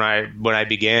was when I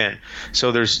began.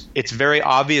 So it's very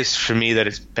obvious for me that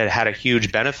it had a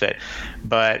huge benefit,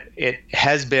 but it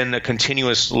has been a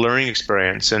continuous learning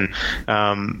experience. And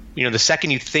the second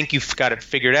you think you've got it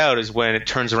figured out is when it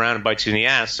turns around and bites you in the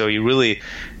ass. So you really,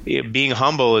 being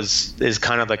humble is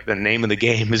kind of like the name of the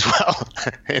game as well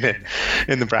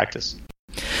in the practice.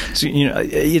 So,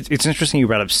 it's interesting you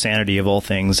brought up sanity of all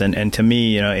things. And to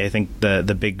me, I think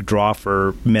the big draw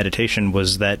for meditation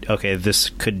was that, okay, this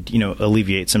could,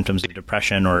 alleviate symptoms of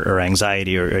depression or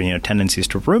anxiety or tendencies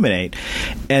to ruminate.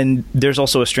 And there's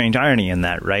also a strange irony in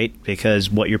that, right? Because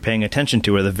what you're paying attention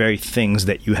to are the very things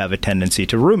that you have a tendency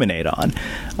to ruminate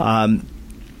on.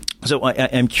 So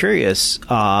I'm curious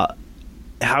how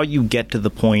you get to the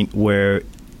point where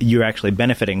you're actually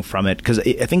benefiting from it. Because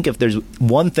I think if there's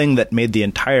one thing that made the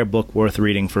entire book worth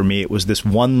reading for me, it was this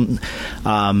one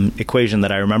equation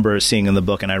that I remember seeing in the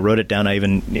book, and I wrote it down. I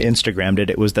even Instagrammed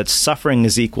it. It was that suffering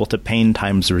is equal to pain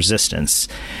times resistance.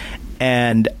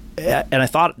 And I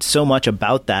thought so much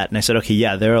about that, and I said, okay,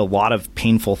 yeah, there are a lot of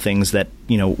painful things that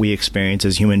we experience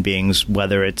as human beings,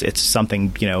 whether it's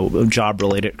something job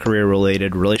related, career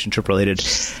related, relationship related.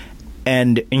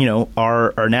 And,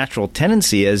 our natural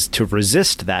tendency is to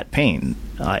resist that pain,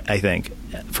 I think,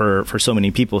 for so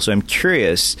many people. So I'm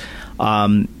curious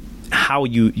how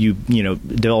you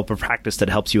develop a practice that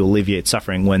helps you alleviate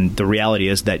suffering when the reality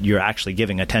is that you're actually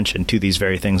giving attention to these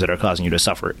very things that are causing you to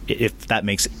suffer, if that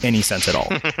makes any sense at all.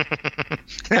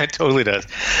 It totally does.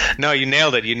 No, you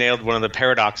nailed it. You nailed one of the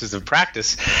paradoxes of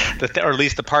practice, or at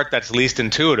least the part that's least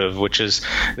intuitive, which is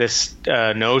this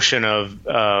notion of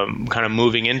kind of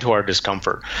moving into our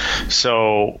discomfort.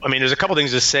 So, there's a couple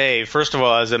things to say. First of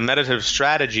all, as a meditative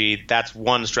strategy, that's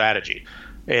one strategy.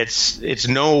 It's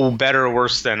no better or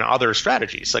worse than other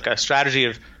strategies. Like a strategy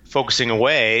of focusing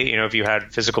away, if you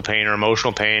had physical pain or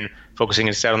emotional pain, focusing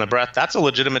instead on the breath, that's a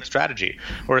legitimate strategy.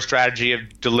 Or a strategy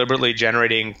of deliberately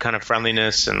generating kind of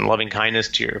friendliness and loving kindness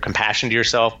to your compassion to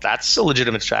yourself, that's a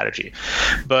legitimate strategy.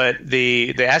 But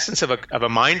the essence of a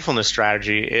mindfulness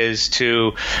strategy is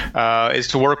to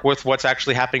work with what's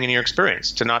actually happening in your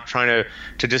experience, to not trying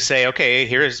to just say, okay,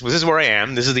 this is where I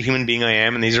am, this is the human being I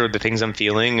am, and these are the things I'm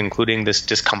feeling, including this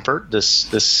discomfort,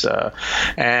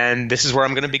 and this is where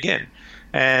I'm going to begin.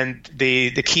 And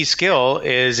the key skill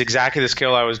is exactly the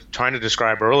skill I was trying to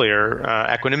describe earlier,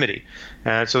 equanimity.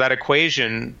 So that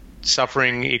equation,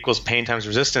 suffering equals pain times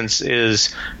resistance,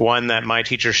 is one that my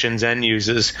teacher Shinzen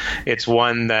uses. It's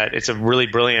a really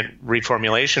brilliant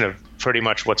reformulation of pretty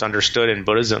much what's understood in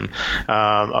Buddhism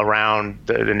around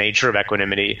the nature of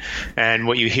equanimity. And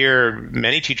what you hear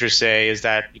many teachers say is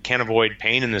that you can't avoid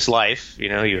pain in this life.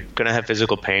 You're going to have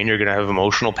physical pain, you're going to have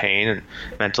emotional pain and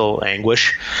mental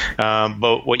anguish.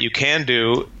 But what you can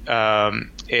do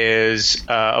is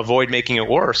avoid making it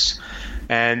worse.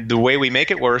 And the way we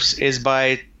make it worse is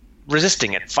by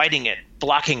resisting it, fighting it,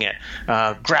 blocking it,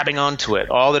 grabbing onto it,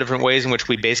 all the different ways in which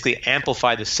we basically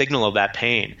amplify the signal of that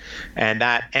pain. And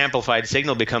that amplified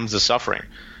signal becomes the suffering.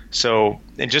 So,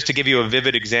 and just to give you a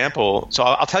vivid example, so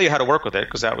I'll tell you how to work with it,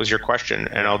 because that was your question.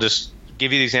 And I'll just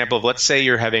give you the example of, let's say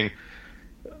you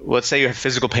have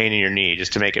physical pain in your knee,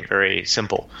 just to make it very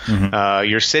simple. Mm-hmm.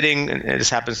 You're sitting, and this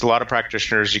happens to a lot of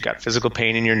practitioners, you got physical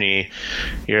pain in your knee.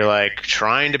 You're like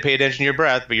trying to pay attention to your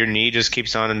breath, but your knee just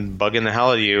keeps on bugging the hell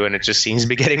out of you, and it just seems to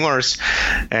be getting worse.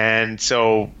 And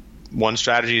so one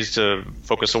strategy is to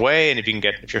focus away, and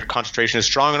if your concentration is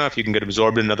strong enough, you can get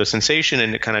absorbed in another sensation,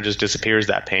 and it kind of just disappears,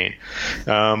 that pain.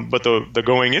 But the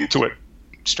going into it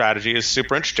strategy is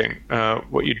super interesting.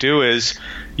 What you do is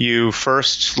you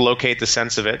first locate the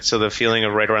sense of it, so the feeling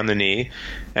of right around the knee,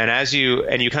 and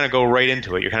you kind of go right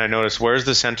into it. You kind of notice, where's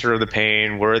the center of the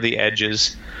pain, where are the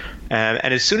edges,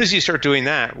 And as soon as you start doing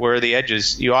that, where are the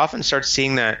edges, you often start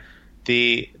seeing that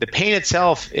the pain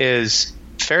itself is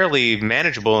fairly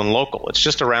manageable and local. It's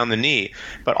just around the knee,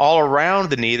 but all around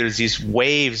the knee, there's these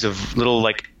waves of little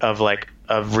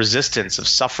of resistance, of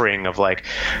suffering, of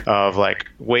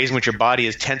ways in which your body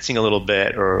is tensing a little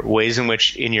bit, or ways in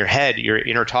which in your head, your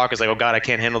inner talk is like, oh God, I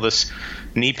can't handle this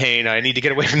knee pain. I need to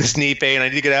get away from this knee pain. I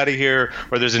need to get out of here.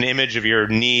 Or there's an image of your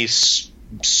knee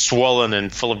swollen and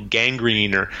full of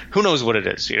gangrene, or who knows what it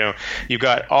is. You've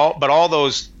got all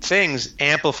those things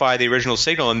amplify the original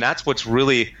signal. And that's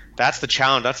the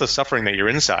challenge. That's the suffering that you're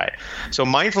inside. So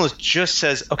mindfulness just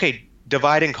says, okay,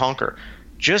 divide and conquer.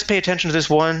 Just pay attention to this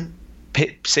one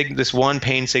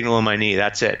pain signal in my knee.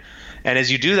 That's it. And as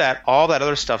you do that, all that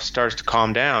other stuff starts to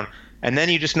calm down. And then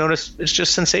you just notice it's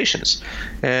just sensations.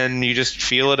 And you just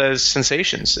feel it as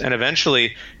sensations. And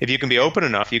eventually, if you can be open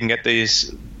enough, you can get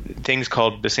this thing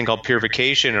called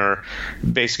purification, or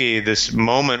basically this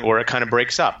moment where it kind of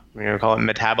breaks up. Call it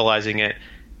metabolizing it.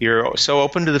 You're so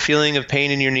open to the feeling of pain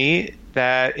in your knee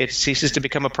that it ceases to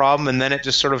become a problem, and then it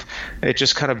just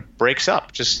kind of breaks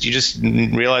up. You just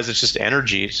realize it's just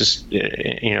energy. It's just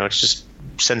it's just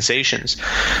sensations.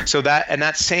 So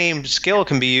that same skill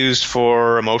can be used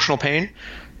for emotional pain.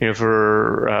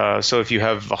 So if you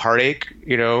have a heartache,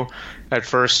 at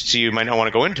first you might not want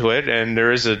to go into it, and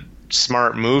there is a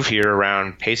smart move here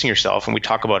around pacing yourself, and we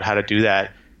talk about how to do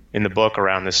that in the book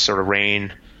around this sort of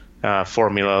RAIN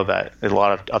formula that a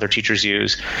lot of other teachers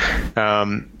use.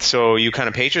 So you kind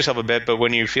of pace yourself a bit, but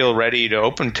when you feel ready to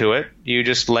open to it, you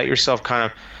just let yourself kind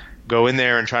of go in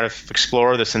there and try to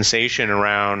explore the sensation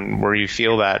around where you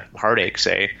feel that heartache,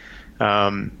 say.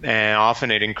 And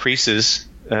often it increases,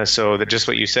 so that just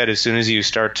what you said, as soon as you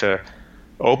start to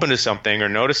open to something or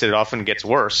notice it often gets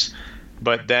worse.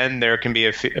 But then there can be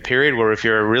a period where if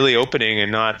you're really opening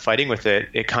and not fighting with it,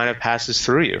 it kind of passes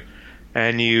through you,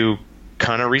 and you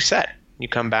kind of reset. You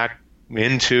come back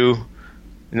into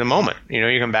the moment.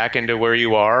 You come back into where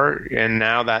you are, and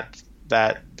now that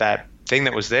thing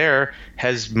that was there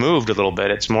has moved a little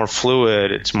bit. It's more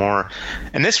fluid. It's more,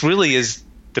 and this really is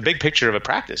the big picture of a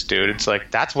practice, dude. It's like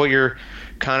that's what you're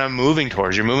kind of moving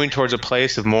towards. You're moving towards a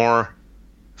place of more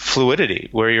fluidity,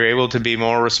 where you're able to be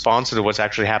more responsive to what's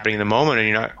actually happening in the moment, and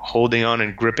you're not holding on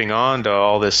and gripping on to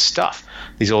all this stuff,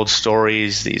 these old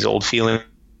stories, these old feelings.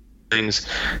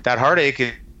 That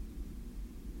heartache,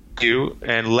 you,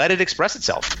 and let it express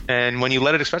itself. And when you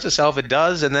let it express itself, it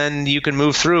does, and then you can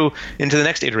move through into the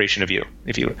next iteration of you.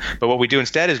 But what we do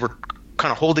instead is we're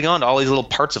kind of holding on to all these little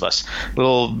parts of us,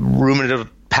 little ruminative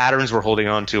patterns we're holding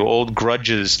on to, old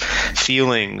grudges,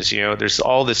 feelings. There's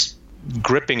all this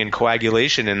gripping and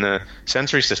coagulation in the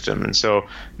sensory system. And so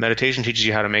meditation teaches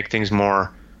you how to make things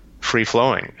more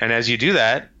free-flowing. And as you do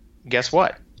that, guess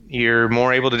what? You're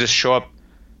more able to just show up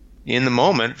in the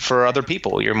moment for other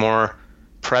people. You're more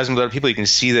present with other people. You can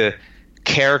see the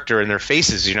character in their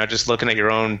faces. You're not just looking at your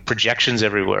own projections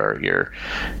everywhere.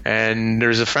 And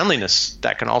there's a friendliness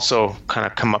that can also kind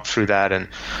of come up through that. And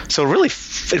so really,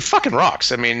 it fucking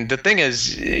rocks. I mean, the thing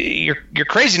is, you're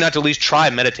crazy not to at least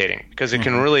try meditating, because it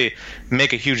can really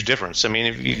make a huge difference. I mean,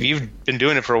 if you've been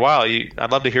doing it for a while,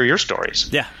 I'd love to hear your stories.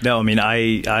 Yeah. No, I mean,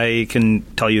 I can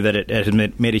tell you that it has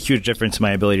made a huge difference in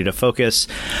my ability to focus.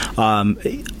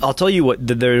 I'll tell you what,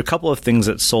 there are a couple of things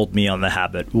that sold me on the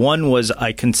habit. One was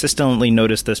I consistently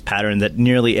noticed this pattern that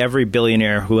nearly every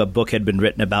billionaire who a book had been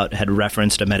written about had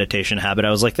referenced a meditation habit.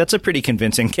 I was like, that's a pretty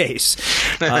convincing case.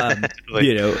 I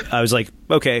was like,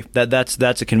 okay,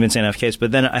 that's a convincing enough case.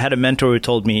 But then I had a mentor who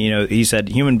told me, he said,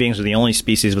 human beings are the only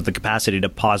species with the capacity to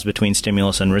pause between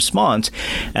stimulus and response.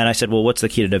 And I said, well, what's the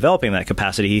key to developing that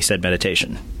capacity? He said,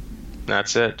 meditation.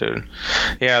 That's it, dude.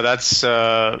 Yeah, that's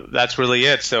really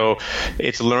it. So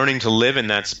it's learning to live in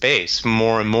that space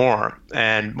more and more.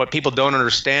 And what people don't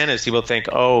understand is people think,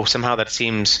 oh, somehow that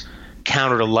seems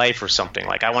counter to life or something.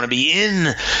 Like, I want to be in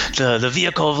the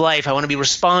vehicle of life. I want to be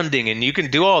responding, and you can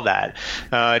do all that.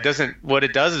 It doesn't. What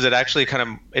it does is it actually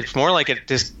it's more like it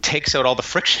just takes out all the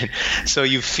friction. So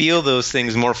you feel those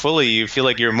things more fully. You feel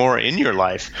like you're more in your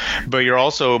life, but you're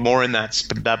also more in that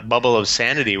bubble of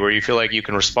sanity where you feel like you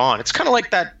can respond. It's kind of like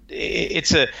that.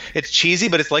 It's cheesy,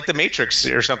 but it's like the Matrix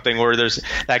or something, where there's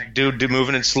that dude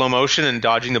moving in slow motion and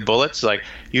dodging the bullets. Like,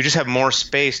 you just have more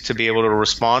space to be able to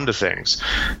respond to things,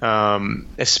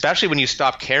 especially when you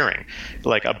stop caring,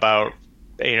 like, about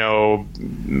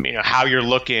how you're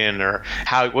looking or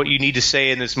what you need to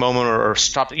say in this moment, or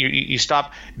stop. You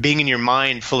stop being in your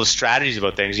mind full of strategies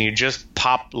about things, and you just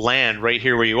land right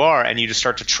here where you are, and you just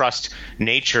start to trust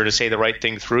nature to say the right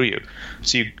thing through you.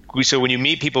 So when you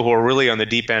meet people who are really on the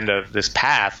deep end of this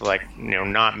path, like,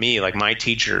 not me, like my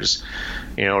teachers,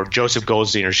 or Joseph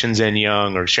Goldstein or Shinzen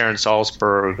Young or Sharon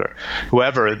Salzberg or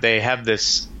whoever, they have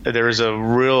this. There is a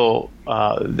real.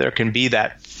 There can be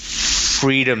that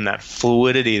freedom, that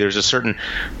fluidity. There's a certain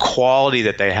quality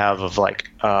that they have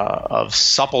of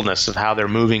suppleness of how they're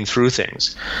moving through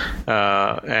things,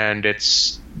 and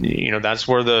it's that's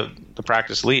where the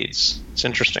practice leads. It's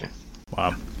interesting.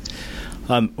 Wow.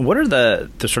 What are the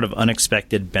sort of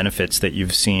unexpected benefits that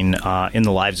you've seen in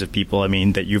the lives of people? I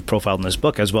mean, that you've profiled in this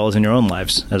book, as well as in your own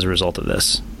lives, as a result of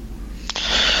this?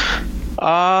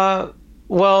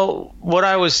 Well, what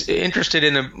I was interested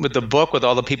in with the book, with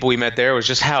all the people we met there, was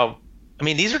just how,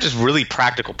 these are just really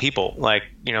practical people, like,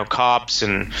 cops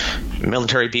and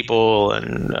military people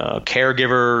and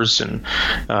caregivers and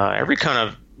every kind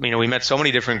of, we met so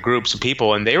many different groups of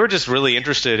people, and they were just really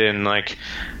interested in, like,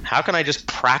 how can I just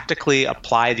practically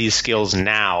apply these skills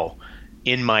now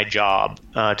in my job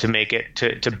to make it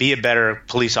to be a better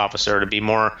police officer, to be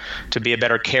a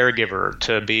better caregiver,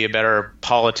 to be a better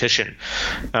politician,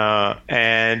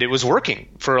 and it was working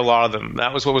for a lot of them.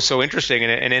 That was what was so interesting,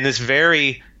 and in this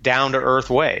very down to earth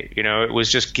way, it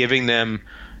was just giving them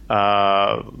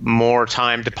more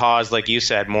time to pause, like you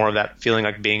said, more of that feeling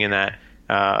like being in that.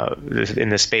 In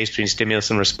the space between stimulus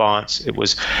and response. It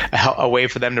was a way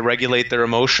for them to regulate their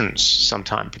emotions.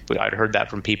 Sometimes I'd heard that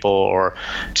from people, or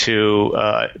to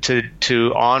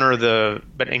honor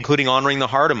but including honoring the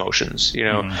hard emotions.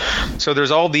 So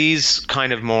there's all these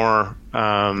kind of more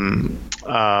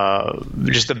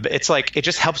it's like it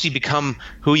just helps you become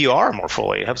who you are more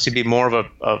fully. It helps you be more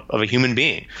of a human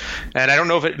being. And I don't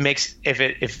know if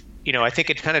I think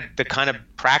the kind of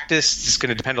practice is going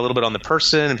to depend a little bit on the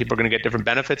person, and people are going to get different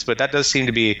benefits, but that does seem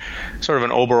to be sort of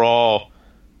an overall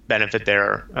benefit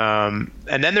there. And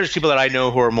then there's people that I know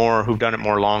who've done it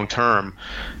more long term,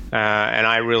 and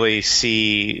I really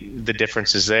see the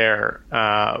differences there,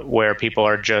 where people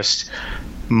are just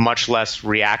much less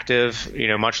reactive,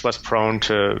 much less prone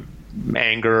to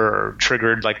anger or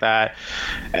triggered like that.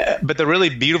 But the really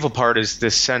beautiful part is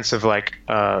this sense of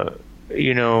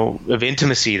of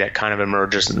intimacy that kind of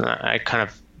emerges. And I kind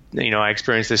of, I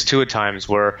experienced this too at times,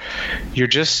 where you're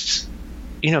just,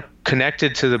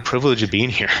 connected to the privilege of being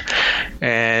here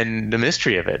and the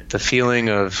mystery of it, the feeling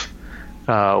of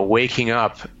waking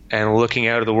up and looking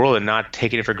out of the world and not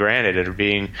taking it for granted, and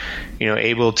being,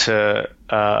 able to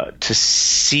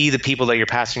see the people that you're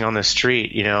passing on the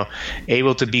street,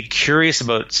 able to be curious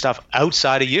about stuff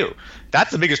outside of you.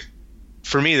 That's the biggest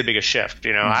shift.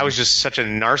 I was just such a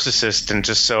narcissist and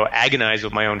just so agonized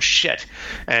with my own shit,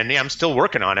 and I'm still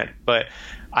working on it, but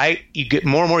you get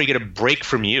more and more, you get a break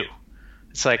from you.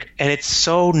 It's like, and it's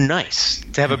so nice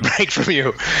to have a break from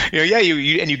you.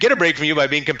 You get a break from you by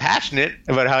being compassionate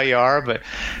about how you are, but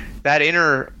that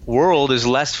inner world is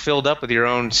less filled up with your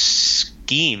own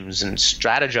schemes and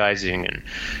strategizing, and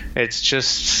it's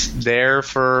just there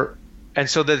and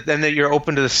so then that you're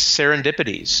open to the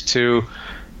serendipities,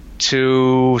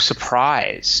 to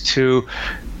surprise,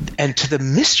 and to the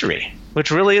mystery,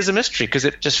 which really is a mystery, because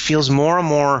it just feels more and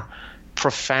more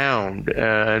profound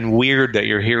and weird that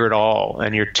you're here at all,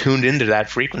 and you're tuned into that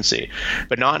frequency,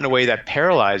 but not in a way that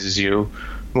paralyzes you,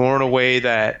 more in a way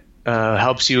that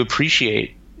helps you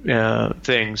appreciate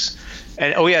things.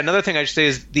 And another thing I should say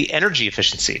is the energy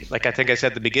efficiency. Like I think I said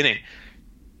at the beginning,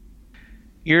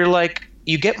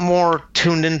 you get more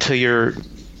tuned into your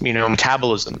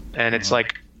metabolism, and it's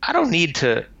like, I don't need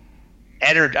to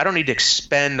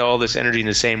expend all this energy in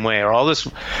the same way, or all this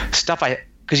stuff.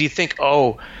 Because you think,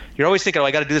 you're always thinking,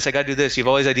 I got to do this, I got to do this. You have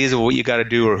all these ideas of what you got to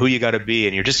do or who you got to be,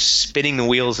 and you're just spinning the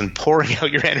wheels and pouring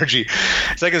out your energy.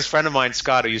 It's like this friend of mine,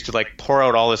 Scott, who used to pour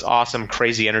out all this awesome,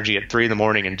 crazy energy at 3 a.m.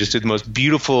 and just do the most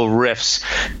beautiful riffs,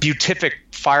 beatific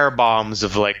fire bombs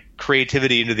of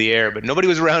creativity into the air, but nobody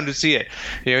was around to see it.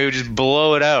 He would just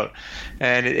blow it out.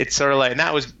 And it's sort of and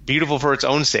that was beautiful for its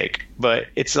own sake, but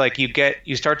it's like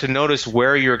you start to notice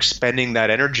where you're expending that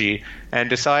energy and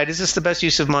decide, is this the best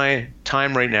use of my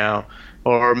time right now?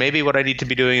 Or maybe what I need to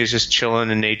be doing is just chilling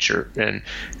in nature.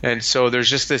 And so there's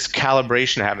just this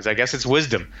calibration that happens. I guess it's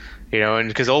wisdom, and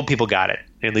because old people got it,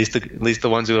 at least the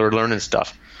ones who are learning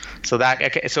stuff. So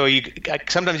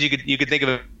sometimes you could think of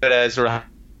it as, or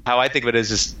how I think of it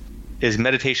is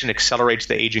meditation accelerates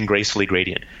the aging gracefully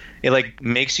gradient. It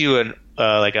makes you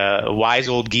a wise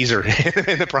old geezer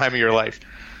in the prime of your life,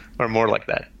 or more like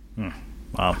that.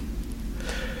 Wow.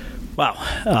 Wow.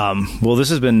 Well, this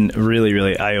has been really,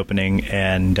 really eye-opening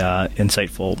and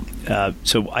insightful.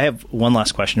 So I have one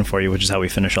last question for you, which is how we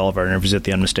finish all of our interviews at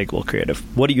the Unmistakable Creative.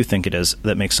 What do you think it is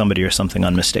that makes somebody or something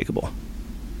unmistakable?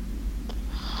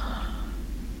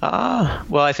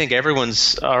 Well, I think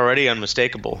everyone's already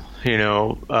unmistakable.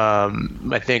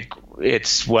 I think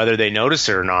it's whether they notice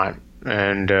it or not,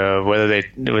 and whether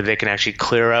they can actually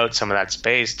clear out some of that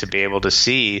space to be able to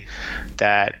see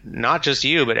that not just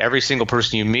you, but every single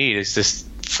person you meet is this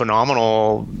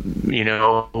phenomenal,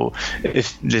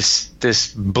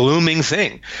 this blooming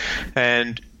thing,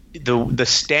 and the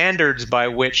standards by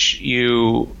which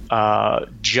you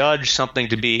judge something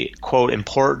to be, quote,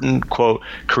 important, quote,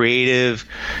 creative,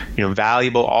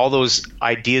 valuable, all those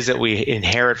ideas that we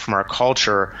inherit from our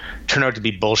culture turn out to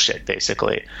be bullshit,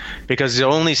 basically, because the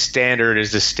only standard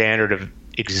is the standard of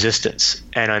existence,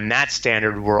 and on that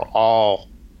standard we're all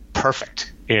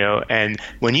perfect. And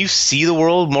when you see the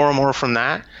world more and more from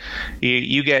that,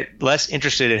 you get less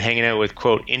interested in hanging out with,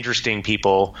 quote, interesting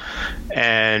people,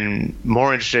 and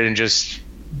more interested in just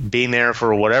being there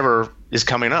for whatever is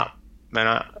coming up.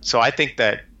 And so I think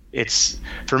that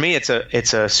for me, it's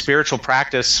a spiritual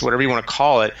practice, whatever you want to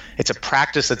call it. It's a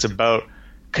practice that's about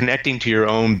connecting to your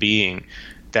own being.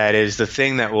 That is the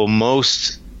thing that will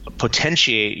most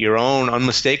potentiate your own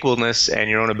unmistakableness and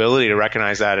your own ability to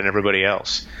recognize that in everybody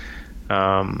else.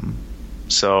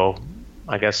 So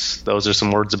I guess those are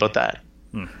some words about that.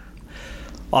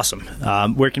 Awesome.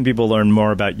 Where can people learn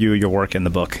more about you, your work, and the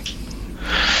book?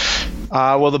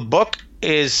 Well, the book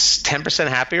is 10%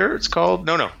 Happier. It's called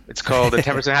the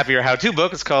 10% Happier How-To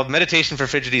book. It's called Meditation for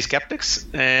Fidgety Skeptics,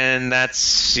 and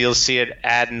you'll see it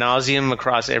ad nauseum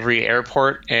across every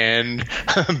airport and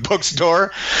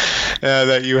bookstore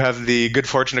that you have the good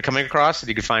fortune of coming across. And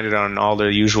you can find it on all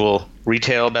the usual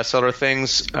retail bestseller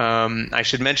things. I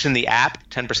should mention the app,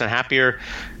 10% Happier.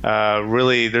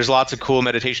 Really, there's lots of cool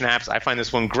meditation apps. I find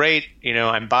this one great.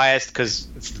 I'm biased because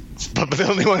it's the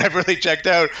only one I've really checked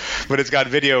out, but it's got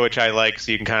video, which I like,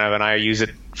 so you can and I use it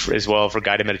as well for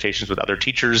guided meditations with other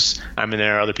teachers. I'm in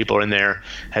there, other people are in there.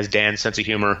 Has Dan's sense of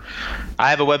humor. I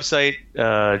have a website,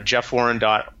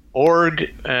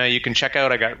 jeffwarren.org. You can check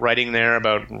out. I got writing there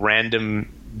about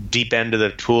random deep end of the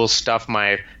tool stuff.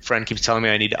 My friend keeps telling me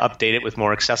I need to update it with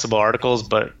more accessible articles,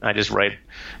 but I just write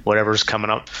whatever's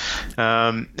coming up.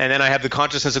 And then I have the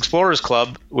Consciousness Explorers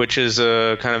Club, which is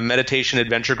a kind of meditation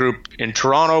adventure group in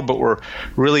Toronto, but we're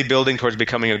really building towards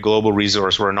becoming a global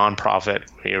resource. We're a nonprofit.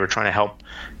 We're trying to help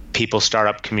people start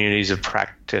up communities of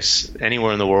practice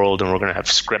anywhere in the world, and we're going to have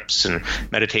scripts and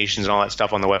meditations and all that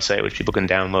stuff on the website, which people can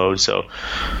download. So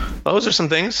those are some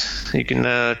things. You can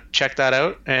check that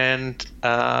out and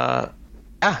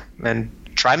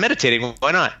try meditating.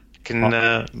 Why not?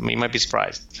 You might be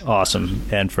surprised. Awesome.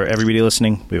 And for everybody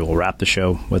listening, we will wrap the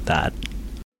show with that.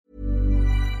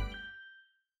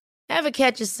 Ever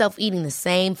catch yourself eating the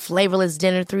same flavorless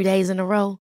dinner 3 days in a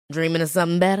row? Dreaming of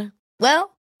something better?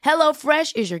 Well,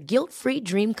 HelloFresh is your guilt-free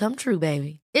dream come true,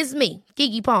 baby. It's me,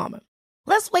 Keke Palmer.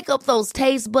 Let's wake up those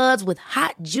taste buds with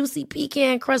hot, juicy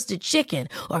pecan-crusted chicken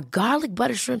or garlic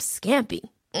butter shrimp scampi.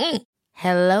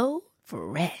 Hello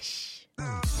Fresh.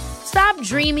 Stop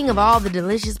dreaming of all the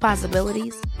delicious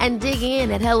possibilities and dig in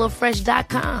at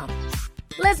HelloFresh.com.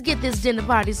 Let's get this dinner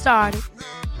party started.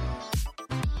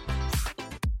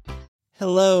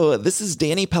 Hello, this is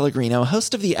Danny Pellegrino,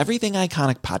 host of the Everything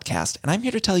Iconic podcast, and I'm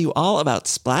here to tell you all about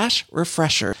Splash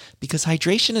Refresher, because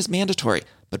hydration is mandatory,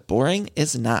 but boring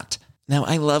is not. Now,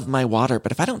 I love my water,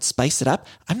 but if I don't spice it up,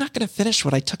 I'm not going to finish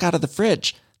what I took out of the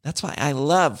fridge. That's why I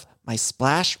love my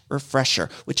Splash Refresher,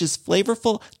 which is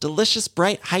flavorful, delicious,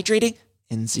 bright, hydrating,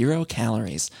 and 0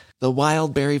 calories. The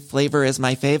wild berry flavor is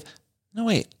my fave. No,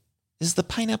 wait, is the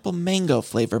pineapple mango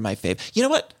flavor my fave? You know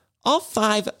what? All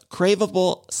 5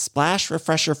 craveable Splash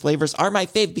Refresher flavors are my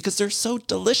fave because they're so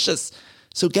delicious.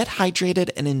 So get hydrated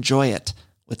and enjoy it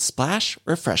with Splash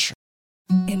Refresher.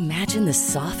 Imagine the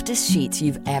softest sheets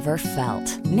you've ever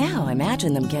felt. Now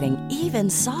imagine them getting even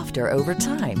softer over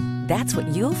time. That's what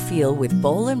you'll feel with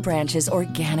Boll & Branch's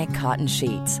organic cotton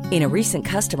sheets. In a recent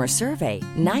customer survey,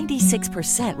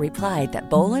 96% replied that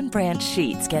Boll & Branch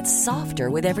sheets get softer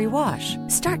with every wash.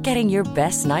 Start getting your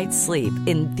best night's sleep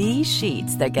in these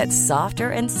sheets that get softer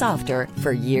and softer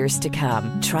for years to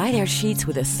come. Try their sheets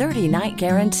with a 30-night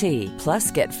guarantee. Plus,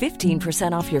 get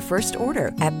 15% off your first order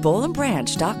at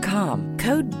bollandbranch.com.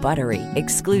 Code BUTTERY.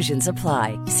 Exclusions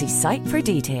apply. See site for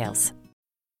details.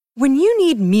 When you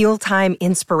need mealtime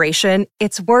inspiration,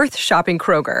 it's worth shopping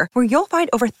Kroger, where you'll find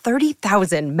over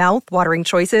 30,000 mouth-watering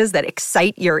choices that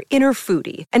excite your inner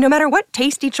foodie. And no matter what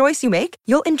tasty choice you make,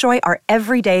 you'll enjoy our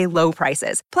everyday low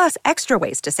prices, plus extra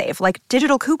ways to save, like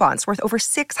digital coupons worth over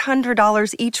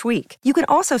 $600 each week. You can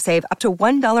also save up to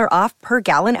 $1 off per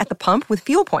gallon at the pump with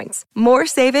fuel points. More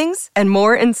savings and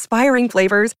more inspiring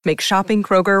flavors make shopping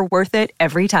Kroger worth it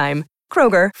every time.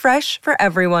 Kroger, fresh for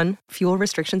everyone. Fuel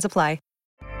restrictions apply.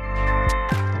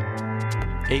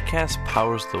 Acast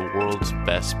powers the world's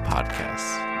best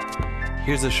podcasts.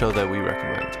 Here's a show that we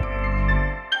recommend.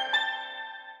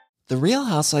 The Real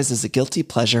Housewives is a guilty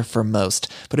pleasure for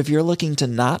most, but if you're looking to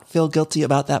not feel guilty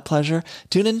about that pleasure,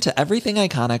 tune in to Everything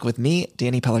Iconic with me,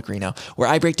 Danny Pellegrino, where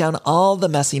I break down all the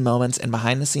messy moments and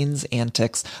behind-the-scenes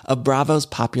antics of Bravo's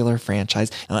popular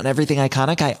franchise. And on Everything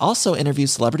Iconic, I also interview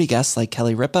celebrity guests like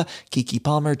Kelly Ripa, Keke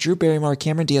Palmer, Drew Barrymore,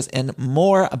 Cameron Diaz, and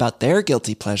more about their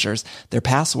guilty pleasures, their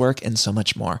past work, and so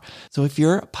much more. So if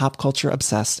you're pop culture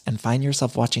obsessed and find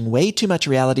yourself watching way too much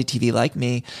reality TV like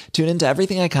me, tune into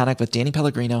Everything Iconic with Danny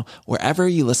Pellegrino, wherever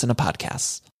you listen to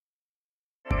podcasts.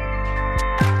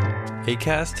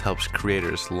 Acast helps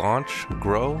creators launch,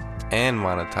 grow, and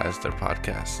monetize their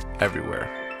podcasts everywhere.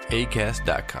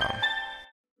 Acast.com.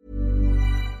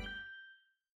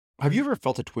 Have you ever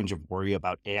felt a twinge of worry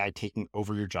about AI taking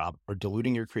over your job or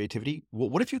diluting your creativity? Well,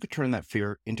 what if you could turn that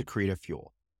fear into creative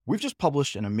fuel? We've just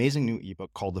published an amazing new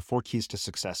ebook called The 4 Keys to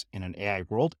Success in an AI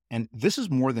World, and this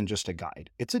is more than just a guide.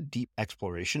 It's a deep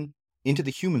exploration into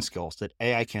the human skills that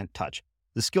AI can't touch,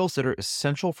 the skills that are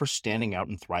essential for standing out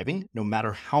and thriving, no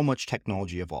matter how much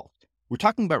technology evolves. We're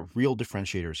talking about real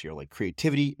differentiators here, like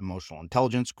creativity, emotional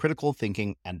intelligence, critical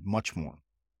thinking, and much more.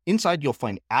 Inside, you'll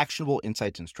find actionable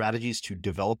insights and strategies to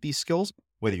develop these skills,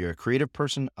 whether you're a creative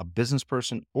person, a business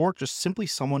person, or just simply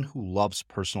someone who loves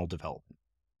personal development.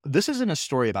 This isn't a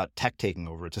story about tech taking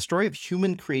over. It's a story of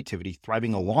human creativity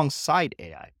thriving alongside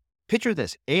AI. Picture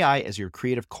this, AI as your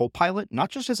creative co-pilot, not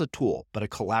just as a tool, but a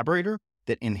collaborator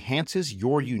that enhances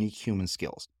your unique human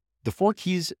skills. The 4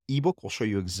 Keys ebook will show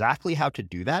you exactly how to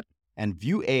do that and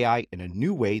view AI in a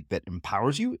new way that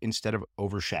empowers you instead of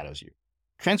overshadows you.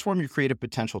 Transform your creative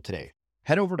potential today.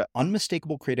 Head over to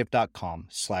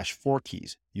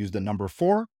unmistakablecreative.com/4keys. Use the number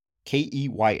 4,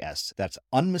 KEYS. That's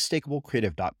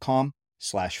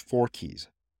unmistakablecreative.com/4keys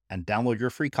and download your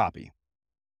free copy.